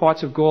 years, there were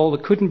parts of Gaul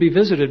that couldn't be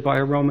visited by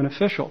a Roman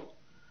official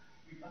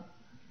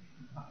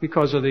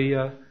because of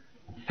the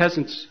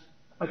peasants'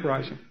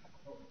 uprising.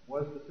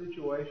 Was the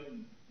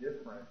situation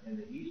different in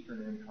the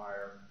Eastern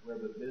Empire, where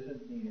the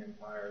Byzantine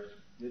empires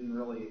didn't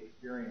really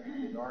experience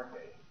the Dark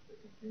Ages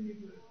that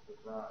continued to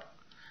thrive?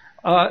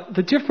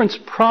 The difference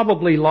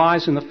probably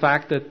lies in the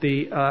fact that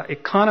the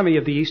economy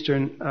of the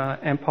Eastern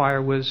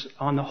Empire was,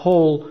 on the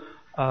whole,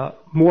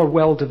 more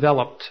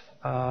well-developed,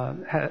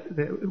 had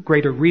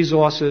greater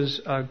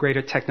resources,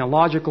 greater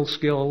technological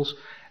skills,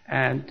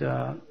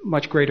 and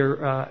much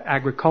greater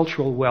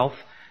agricultural wealth,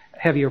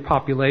 heavier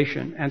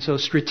population. And so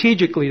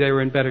strategically they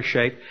were in better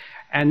shape.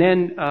 And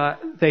then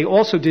they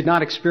also did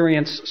not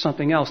experience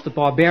something else. The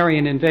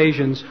barbarian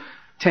invasions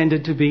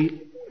tended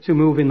to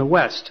move in the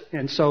west.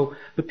 And so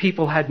the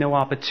people had no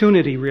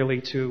opportunity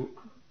really to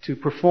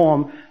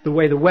perform the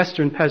way the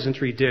Western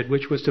peasantry did,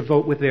 which was to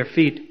vote with their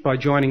feet by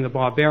joining the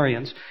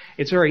barbarians.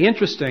 It's very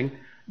interesting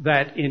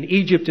that in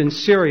Egypt and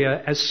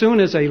Syria, as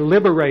soon as a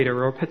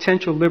liberator or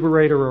potential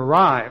liberator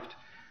arrived,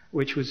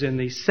 which was in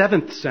the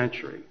 7th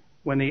century,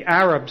 when the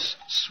Arabs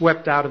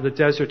swept out of the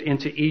desert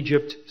into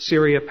Egypt,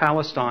 Syria,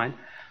 Palestine,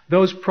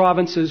 those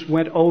provinces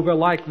went over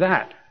like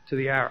that to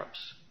the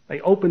Arabs. They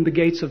opened the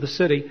gates of the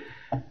city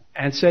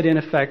and said, in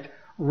effect,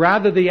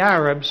 rather the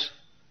Arabs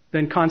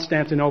than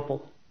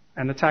Constantinople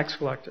and the tax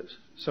collectors.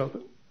 So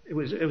it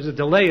was a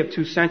delay of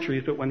 2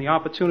 centuries, but when the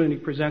opportunity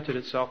presented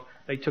itself,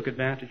 they took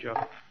advantage of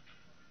it.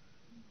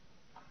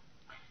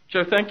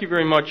 Joe, thank you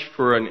very much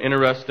for an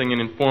interesting and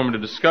informative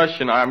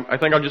discussion. I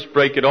think I'll just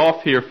break it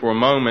off here for a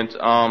moment.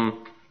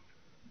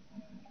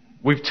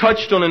 We've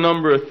touched on a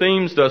number of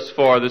themes thus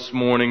far this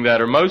morning that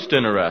are most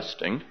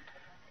interesting,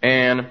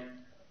 and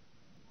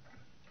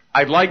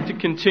I'd like to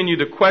continue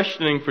the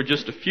questioning for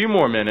just a few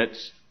more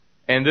minutes,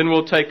 and then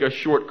we'll take a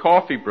short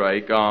coffee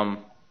break.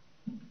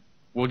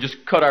 We'll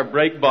just cut our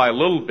break by a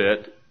little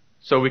bit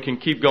so we can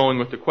keep going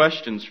with the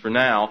questions for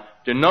now.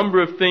 The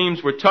number of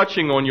themes we're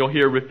touching on you'll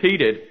hear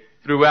repeated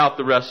throughout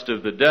the rest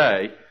of the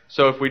day.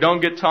 So if we don't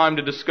get time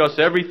to discuss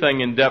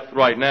everything in depth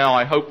right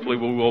now, hopefully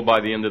we will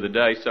by the end of the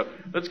day. So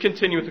let's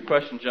continue with the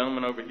question.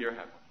 Gentlemen over here.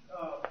 Has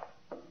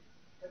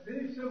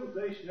any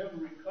civilization ever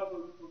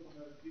recovered from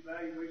the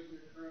devaluation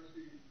of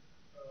currency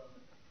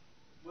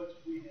as much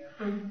as we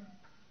have?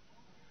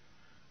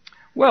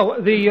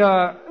 Well,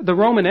 the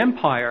Roman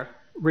Empire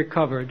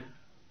recovered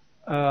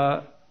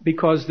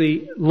because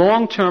the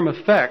long-term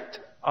effect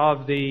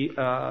of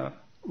the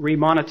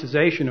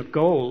remonetization of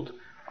gold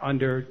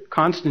under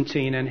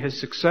Constantine and his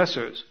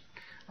successors.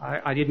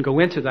 I didn't go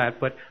into that,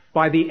 but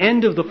by the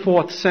end of the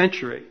 4th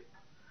century,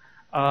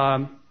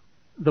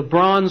 the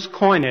bronze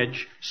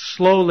coinage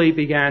slowly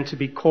began to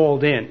be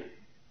called in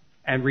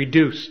and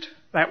reduced.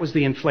 That was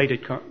the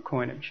inflated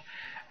coinage.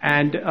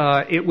 And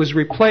it was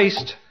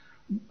replaced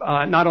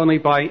not only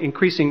by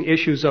increasing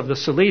issues of the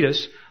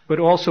solidas, but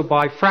also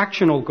by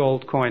fractional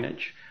gold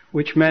coinage,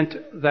 which meant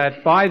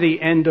that by the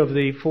end of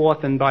the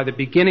 4th and by the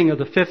beginning of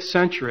the 5th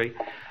century,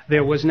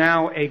 there was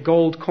now a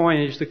gold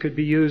coinage that could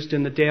be used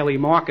in the daily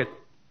market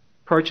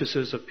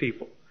purchases of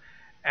people.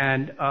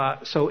 And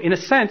so in a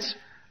sense,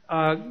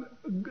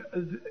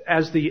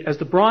 as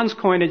the bronze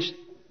coinage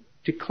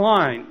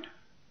declined,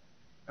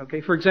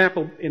 okay, for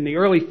example, in the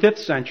early 5th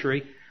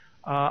century,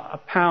 a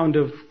pound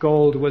of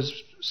gold was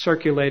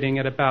circulating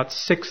at about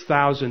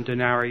 6,000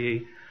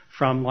 denarii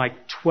from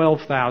like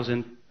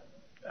 12,000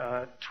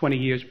 10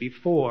 years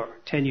before.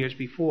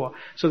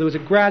 So there was a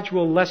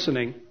gradual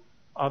lessening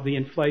of the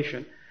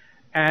inflation.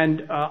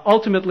 And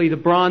ultimately the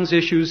bronze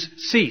issues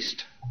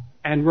ceased,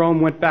 and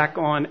Rome went back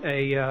on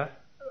a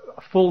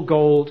full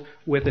gold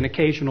with an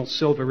occasional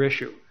silver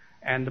issue,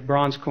 and the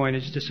bronze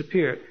coinage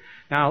disappeared.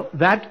 Now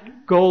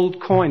that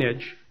gold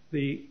coinage,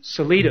 the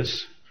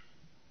solidas,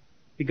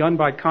 begun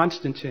by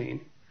Constantine,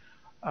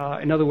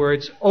 in other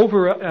words,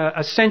 over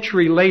a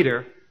century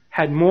later,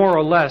 had more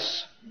or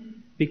less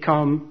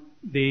become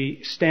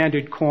the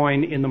standard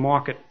coin in the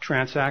market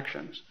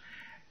transactions.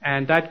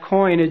 And that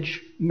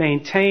coinage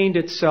maintained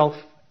itself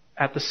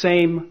at the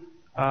same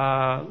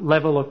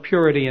level of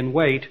purity and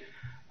weight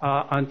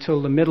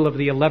until the middle of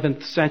the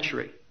 11th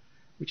century,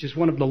 which is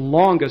one of the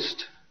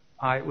longest,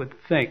 I would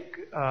think,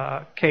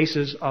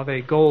 cases of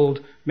a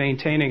gold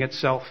maintaining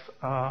itself,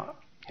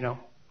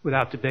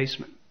 without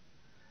debasement.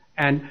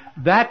 And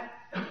that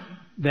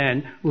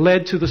then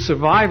led to the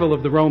survival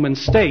of the Roman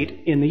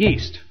state in the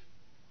East,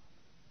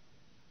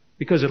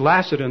 because it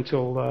lasted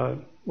until the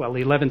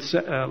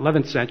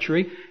 11th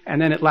century,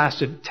 and then it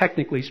lasted,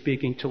 technically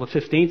speaking, till the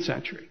 15th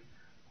century.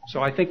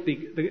 So I think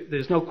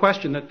there's no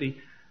question that the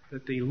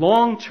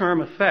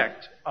long-term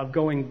effect of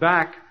going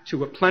back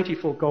to a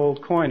plentiful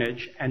gold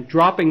coinage and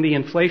dropping the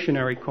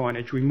inflationary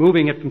coinage,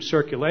 removing it from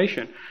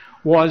circulation,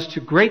 was to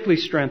greatly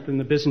strengthen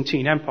the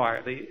Byzantine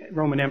Empire, the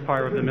Roman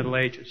Empire of the Middle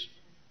Ages.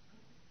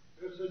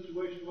 Their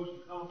situation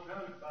wasn't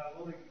compounded by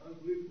loaning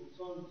unbelievable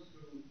sums to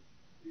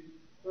these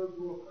third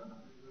world countries.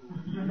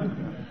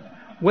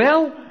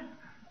 Well,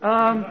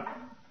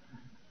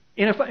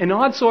 in an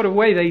odd sort of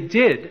way they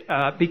did,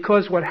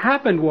 because what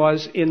happened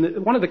was,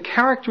 one of the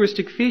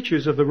characteristic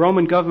features of the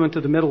Roman government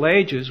of the Middle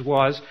Ages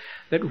was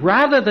that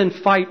rather than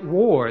fight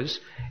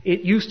wars,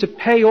 it used to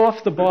pay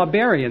off the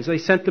barbarians. They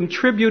sent them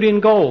tribute in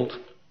gold.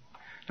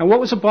 Now, what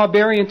was a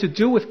barbarian to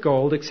do with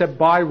gold except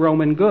buy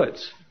Roman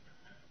goods?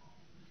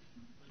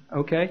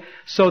 Okay?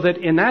 So that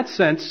in that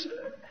sense,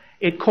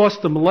 it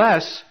cost them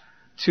less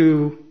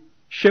to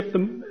ship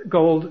the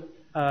gold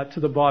to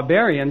the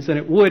barbarians than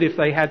it would if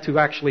they had to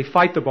actually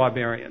fight the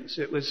barbarians.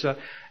 It was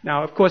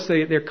now, of course,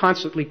 they're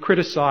constantly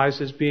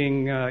criticized as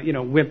being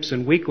wimps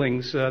and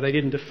weaklings. They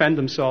didn't defend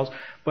themselves,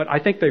 but I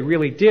think they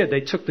really did.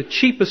 They took the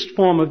cheapest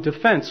form of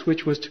defense,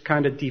 which was to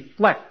kind of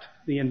deflect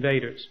the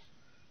invaders.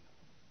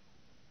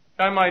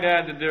 I might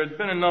add that there have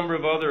been a number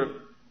of other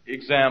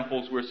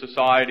examples where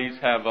societies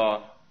have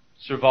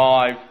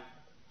survived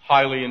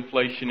highly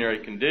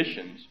inflationary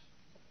conditions.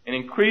 And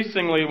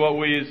increasingly what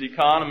we as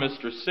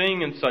economists are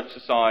seeing in such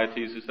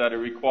societies is that it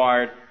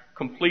required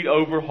complete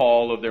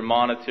overhaul of their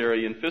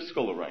monetary and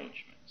fiscal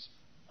arrangements.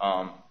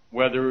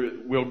 Whether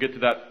we'll get to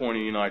that point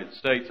in the United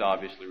States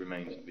obviously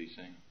remains to be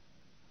seen.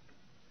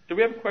 Did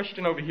we have a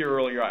question over here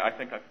earlier?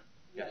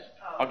 Yes.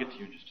 I'll get to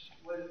you in just a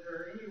second. Was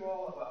there any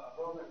role of a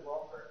Roman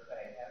welfare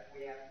state as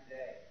we have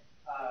today?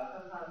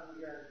 Sometimes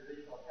we hear in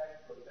traditional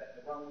textbooks that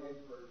the Roman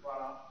emperors brought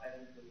off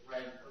peasants with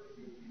bread and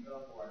cookies and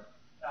so forth.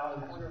 I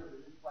was wondering if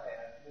this play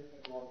a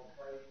significant role in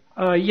place.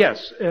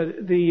 Yes.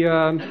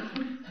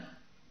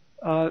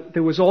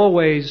 There was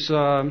always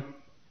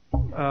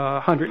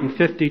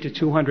 150 to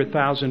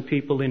 200,000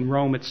 people in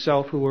Rome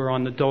itself who were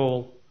on the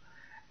dole.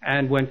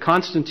 And when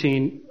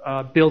Constantine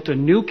built a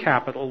new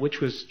capital, which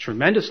was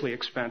tremendously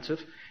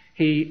expensive,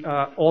 he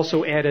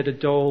also added a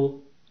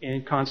dole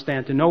in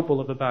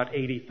Constantinople of about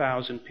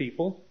 80,000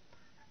 people.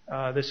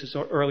 This is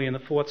early in the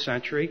 4th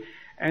century.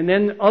 And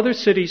then other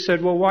cities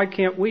said, well, why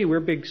can't we?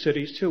 We're big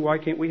cities too. Why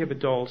can't we have a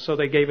dole? So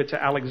they gave it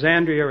to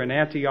Alexandria and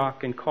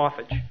Antioch and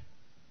Carthage.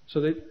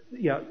 So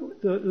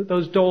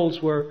those doles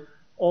were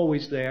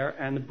always there,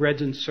 and the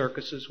breads and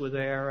circuses were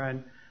there,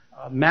 and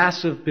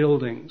massive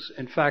buildings.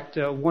 In fact,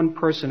 one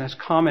person has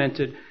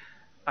commented,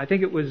 I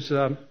think it was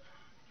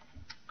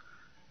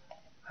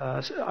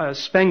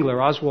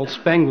Spengler, Oswald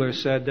Spengler,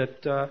 said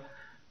that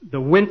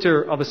the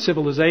winter of a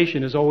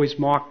civilization is always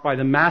marked by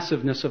the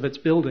massiveness of its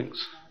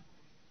buildings.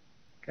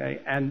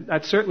 Okay, and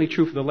that's certainly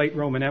true for the late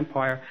Roman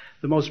Empire.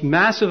 The most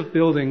massive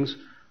buildings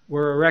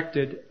were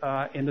erected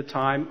in the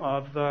time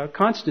of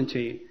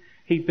Constantine.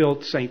 He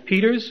built St.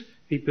 Peter's,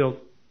 he built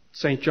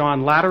St.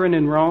 John Lateran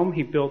in Rome,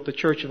 he built the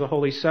Church of the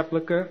Holy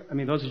Sepulchre. I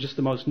mean, those are just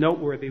the most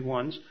noteworthy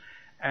ones.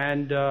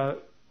 And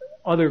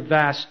other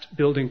vast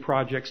building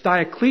projects.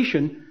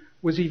 Diocletian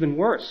was even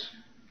worse.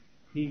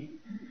 He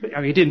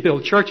didn't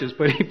build churches,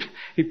 but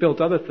he built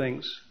other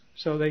things.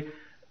 So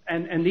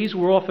and these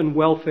were often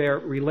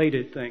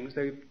welfare-related things.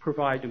 They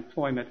provide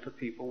employment for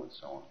people and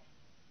so on.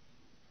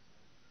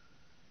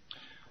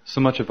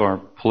 So much of our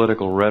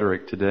political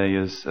rhetoric today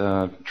is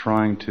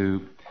trying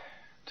to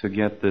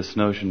get this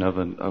notion of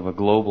a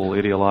global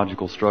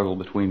ideological struggle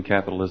between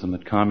capitalism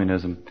and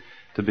communism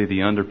to be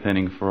the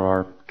underpinning for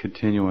our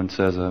continuance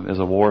as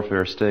a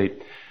warfare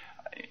state.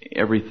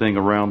 Everything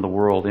around the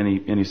world,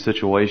 any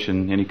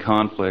situation, any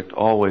conflict,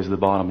 always the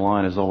bottom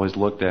line is always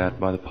looked at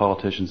by the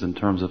politicians in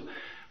terms of,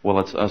 well,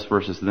 it's us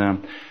versus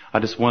them. I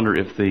just wonder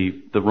if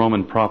the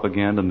Roman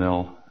propaganda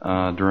mill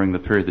during the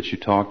period that you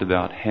talked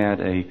about had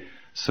a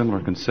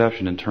similar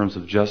conception in terms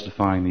of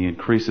justifying the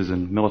increases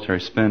in military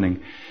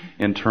spending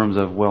in terms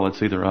of, well,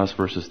 it's either us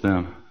versus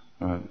them.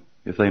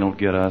 If they don't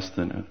get us,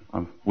 then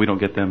we don't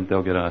get them,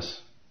 they'll get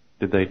us.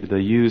 Did they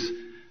use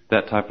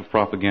that type of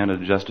propaganda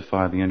to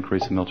justify the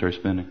increase in military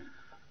spending?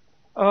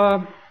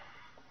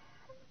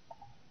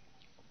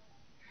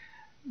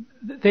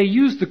 They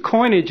used the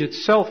coinage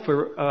itself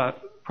for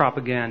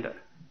propaganda.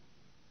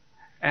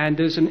 And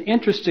there's an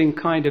interesting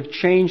kind of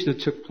change that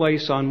took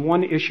place on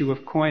one issue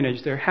of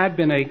coinage. There had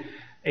been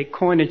a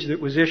coinage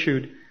that was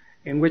issued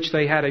in which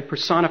they had a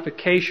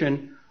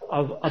personification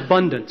of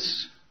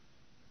abundance.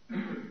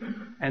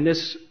 And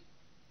this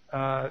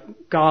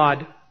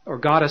god or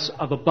goddess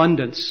of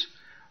abundance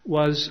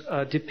was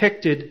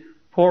depicted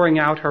pouring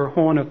out her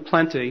horn of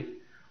plenty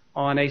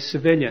on a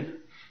civilian.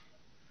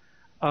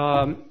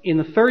 In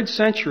the 3rd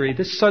century,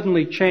 this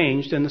suddenly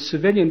changed, and the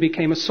civilian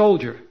became a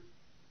soldier.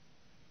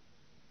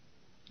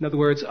 In other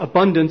words,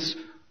 abundance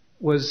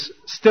was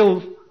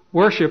still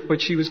worship,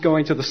 but she was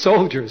going to the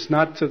soldiers,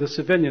 not to the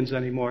civilians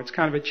anymore. It's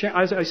kind of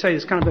as I say,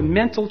 it's kind of a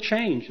mental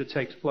change that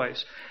takes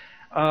place.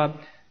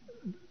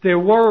 There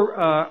were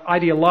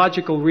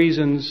ideological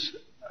reasons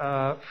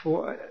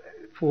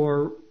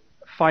for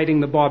fighting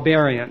the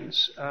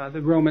barbarians.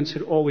 The Romans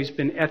had always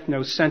been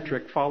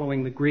ethnocentric,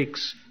 following the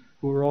Greeks,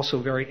 who were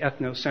also very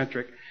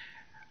ethnocentric.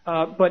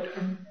 But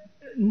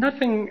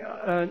nothing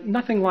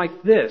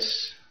like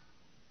this.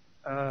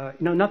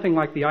 Nothing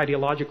like the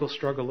ideological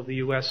struggle of the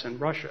U.S. and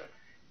Russia.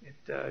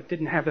 It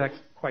didn't have that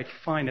quite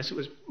fineness. It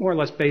was more or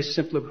less based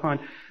simply upon,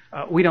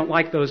 we don't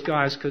like those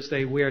guys because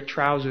they wear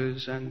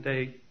trousers and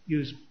they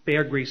use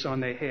bear grease on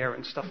their hair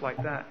and stuff like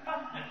that.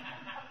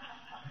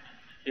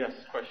 Yes,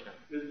 question.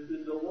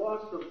 Is the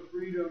loss of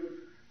freedom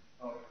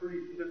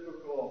pretty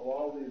typical of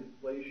all the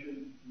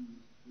inflation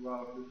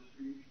throughout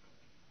history?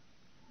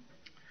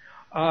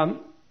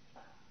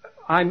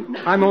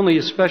 I'm only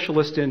a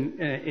specialist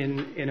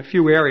in a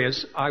few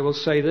areas. I will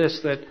say this,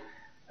 that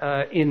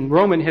in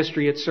Roman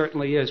history it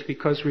certainly is,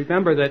 because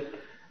remember that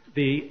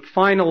the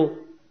final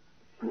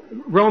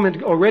Rome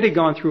had already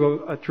gone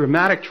through a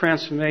dramatic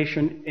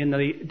transformation in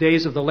the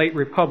days of the late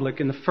Republic,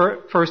 in the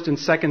first and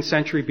second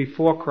century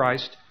before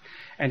Christ.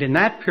 And in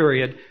that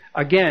period,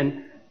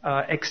 again,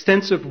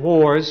 extensive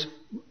wars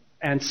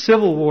and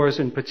civil wars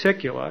in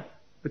particular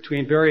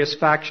between various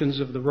factions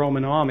of the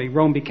Roman army.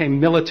 Rome became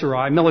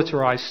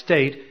militarized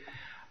state.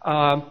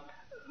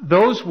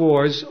 Those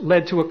wars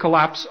led to a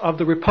collapse of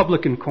the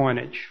republican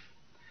coinage.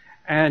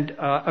 And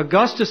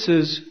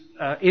Augustus's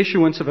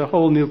issuance of a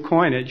whole new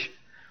coinage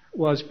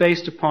was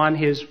based upon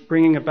his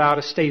bringing about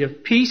a state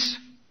of peace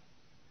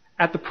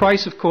at the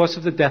price, of course,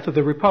 of the death of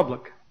the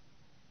republic.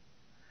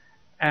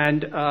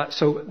 And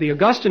so the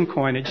Augustan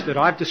coinage that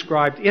I've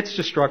described, its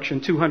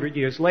destruction 200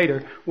 years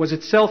later, was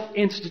itself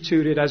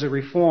instituted as a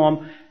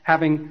reform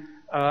having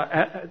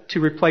to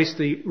replace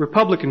the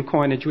republican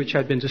coinage which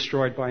had been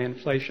destroyed by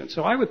inflation.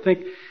 So I would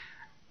think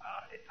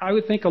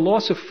a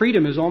loss of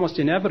freedom is almost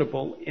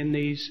inevitable in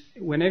these,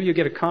 whenever you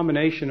get a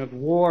combination of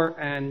war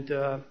and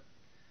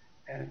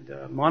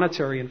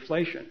monetary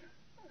inflation.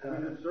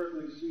 And you can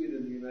certainly see it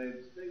in the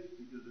United States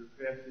because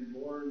they're passing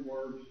more and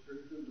more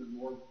restrictive and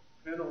more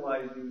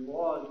penalizing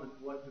laws with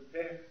collective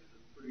taxes.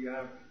 It's pretty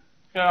obvious.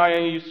 Yeah,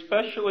 you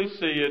especially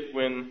see it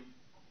when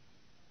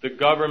the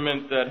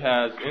government that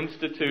has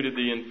instituted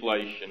the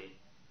inflation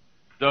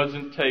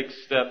doesn't take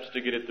steps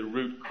to get at the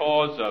root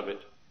cause of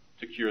it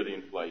to cure the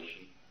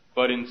inflation,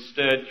 but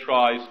instead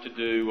tries to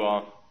do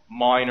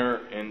minor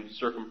and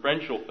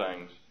circumferential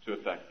things to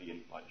affect the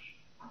inflation.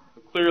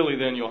 So clearly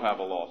then you'll have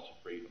a loss of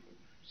freedom.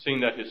 We've seen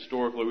that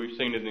historically. We've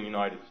seen it in the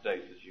United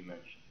States, as you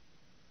mentioned.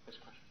 This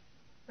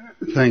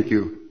question. Thank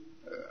you.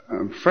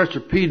 Professor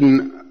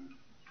Peden,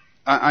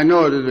 I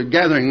know at a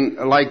gathering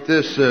like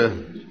this,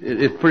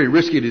 it's pretty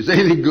risky to say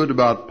anything good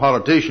about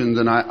politicians,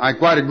 and I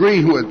quite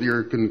agree with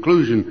your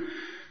conclusion,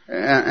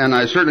 and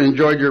I certainly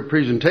enjoyed your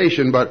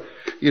presentation, but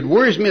it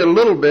worries me a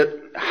little bit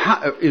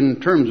in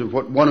terms of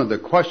what one of the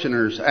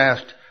questioners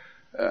asked,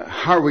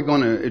 how are we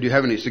going to, do you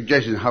have any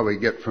suggestions how we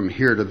get from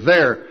here to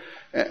there?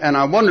 And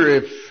I wonder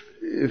if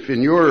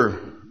in your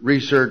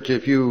research,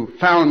 if you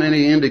found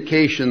any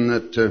indication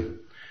that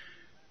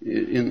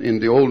in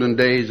the olden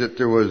days that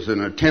there was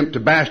an attempt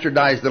to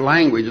bastardize the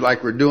language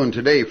like we're doing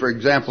today. For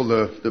example,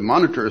 the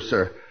monetarists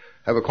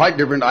have a quite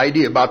different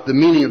idea about the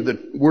meaning of the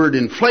word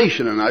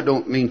inflation, and I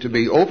don't mean to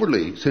be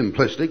overly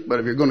simplistic,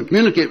 but if you're going to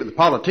communicate with the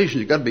politicians,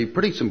 you've got to be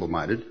pretty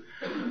simple-minded.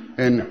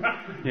 And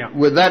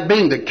with that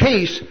being the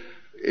case,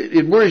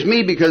 it worries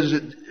me because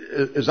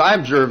as I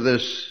observe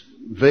this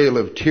veil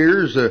of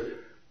tears,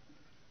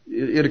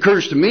 it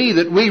occurs to me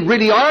that we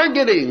really are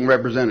getting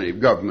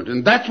representative government,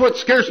 and that's what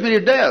scares me to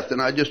death.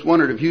 And I just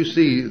wondered if you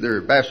see they're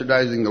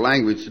bastardizing the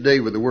language today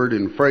with the word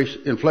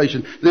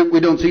inflation, that we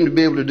don't seem to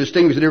be able to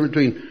distinguish the difference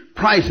between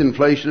price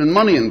inflation and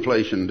money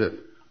inflation to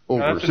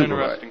oversimplify. That's an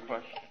interesting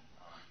question.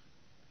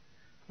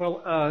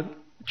 Well,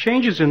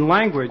 changes in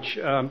language,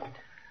 there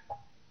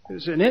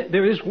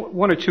is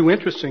one or two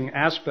interesting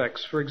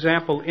aspects. For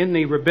example, in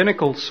the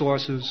rabbinical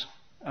sources,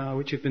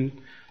 which have been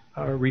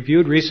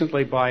reviewed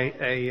recently by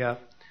a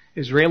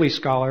Israeli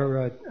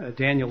scholar,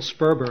 Daniel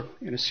Sperber,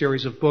 in a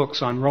series of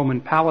books on Roman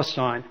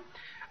Palestine,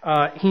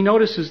 he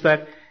notices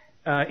that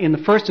in the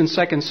first and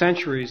second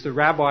centuries, the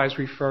rabbis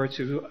refer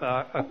to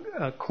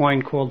a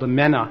coin called a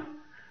mena,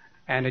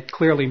 and it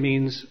clearly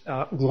means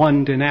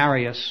 1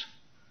 denarius.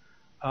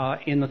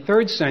 In the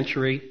third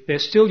century, they're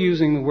still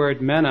using the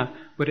word mena,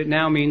 but it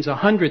now means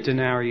 100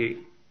 denarii.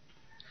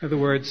 In other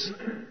words,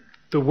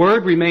 the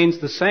word remains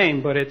the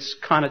same, but its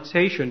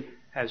connotation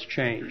has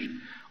changed.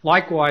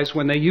 Likewise,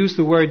 when they use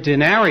the word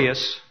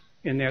denarius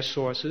in their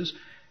sources,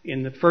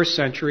 in the first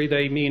century,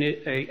 they mean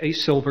a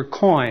silver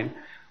coin.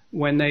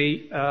 When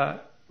they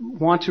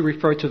want to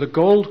refer to the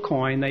gold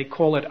coin, they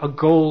call it a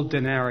gold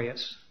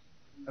denarius.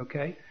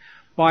 Okay?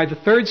 By the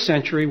third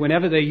century,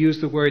 whenever they use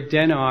the word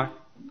denar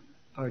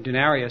or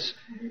denarius,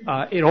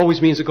 it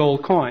always means a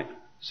gold coin.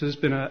 So there's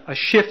been a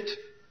shift.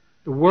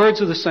 The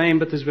words are the same,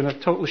 but there's been a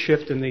total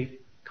shift in the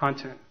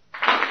content.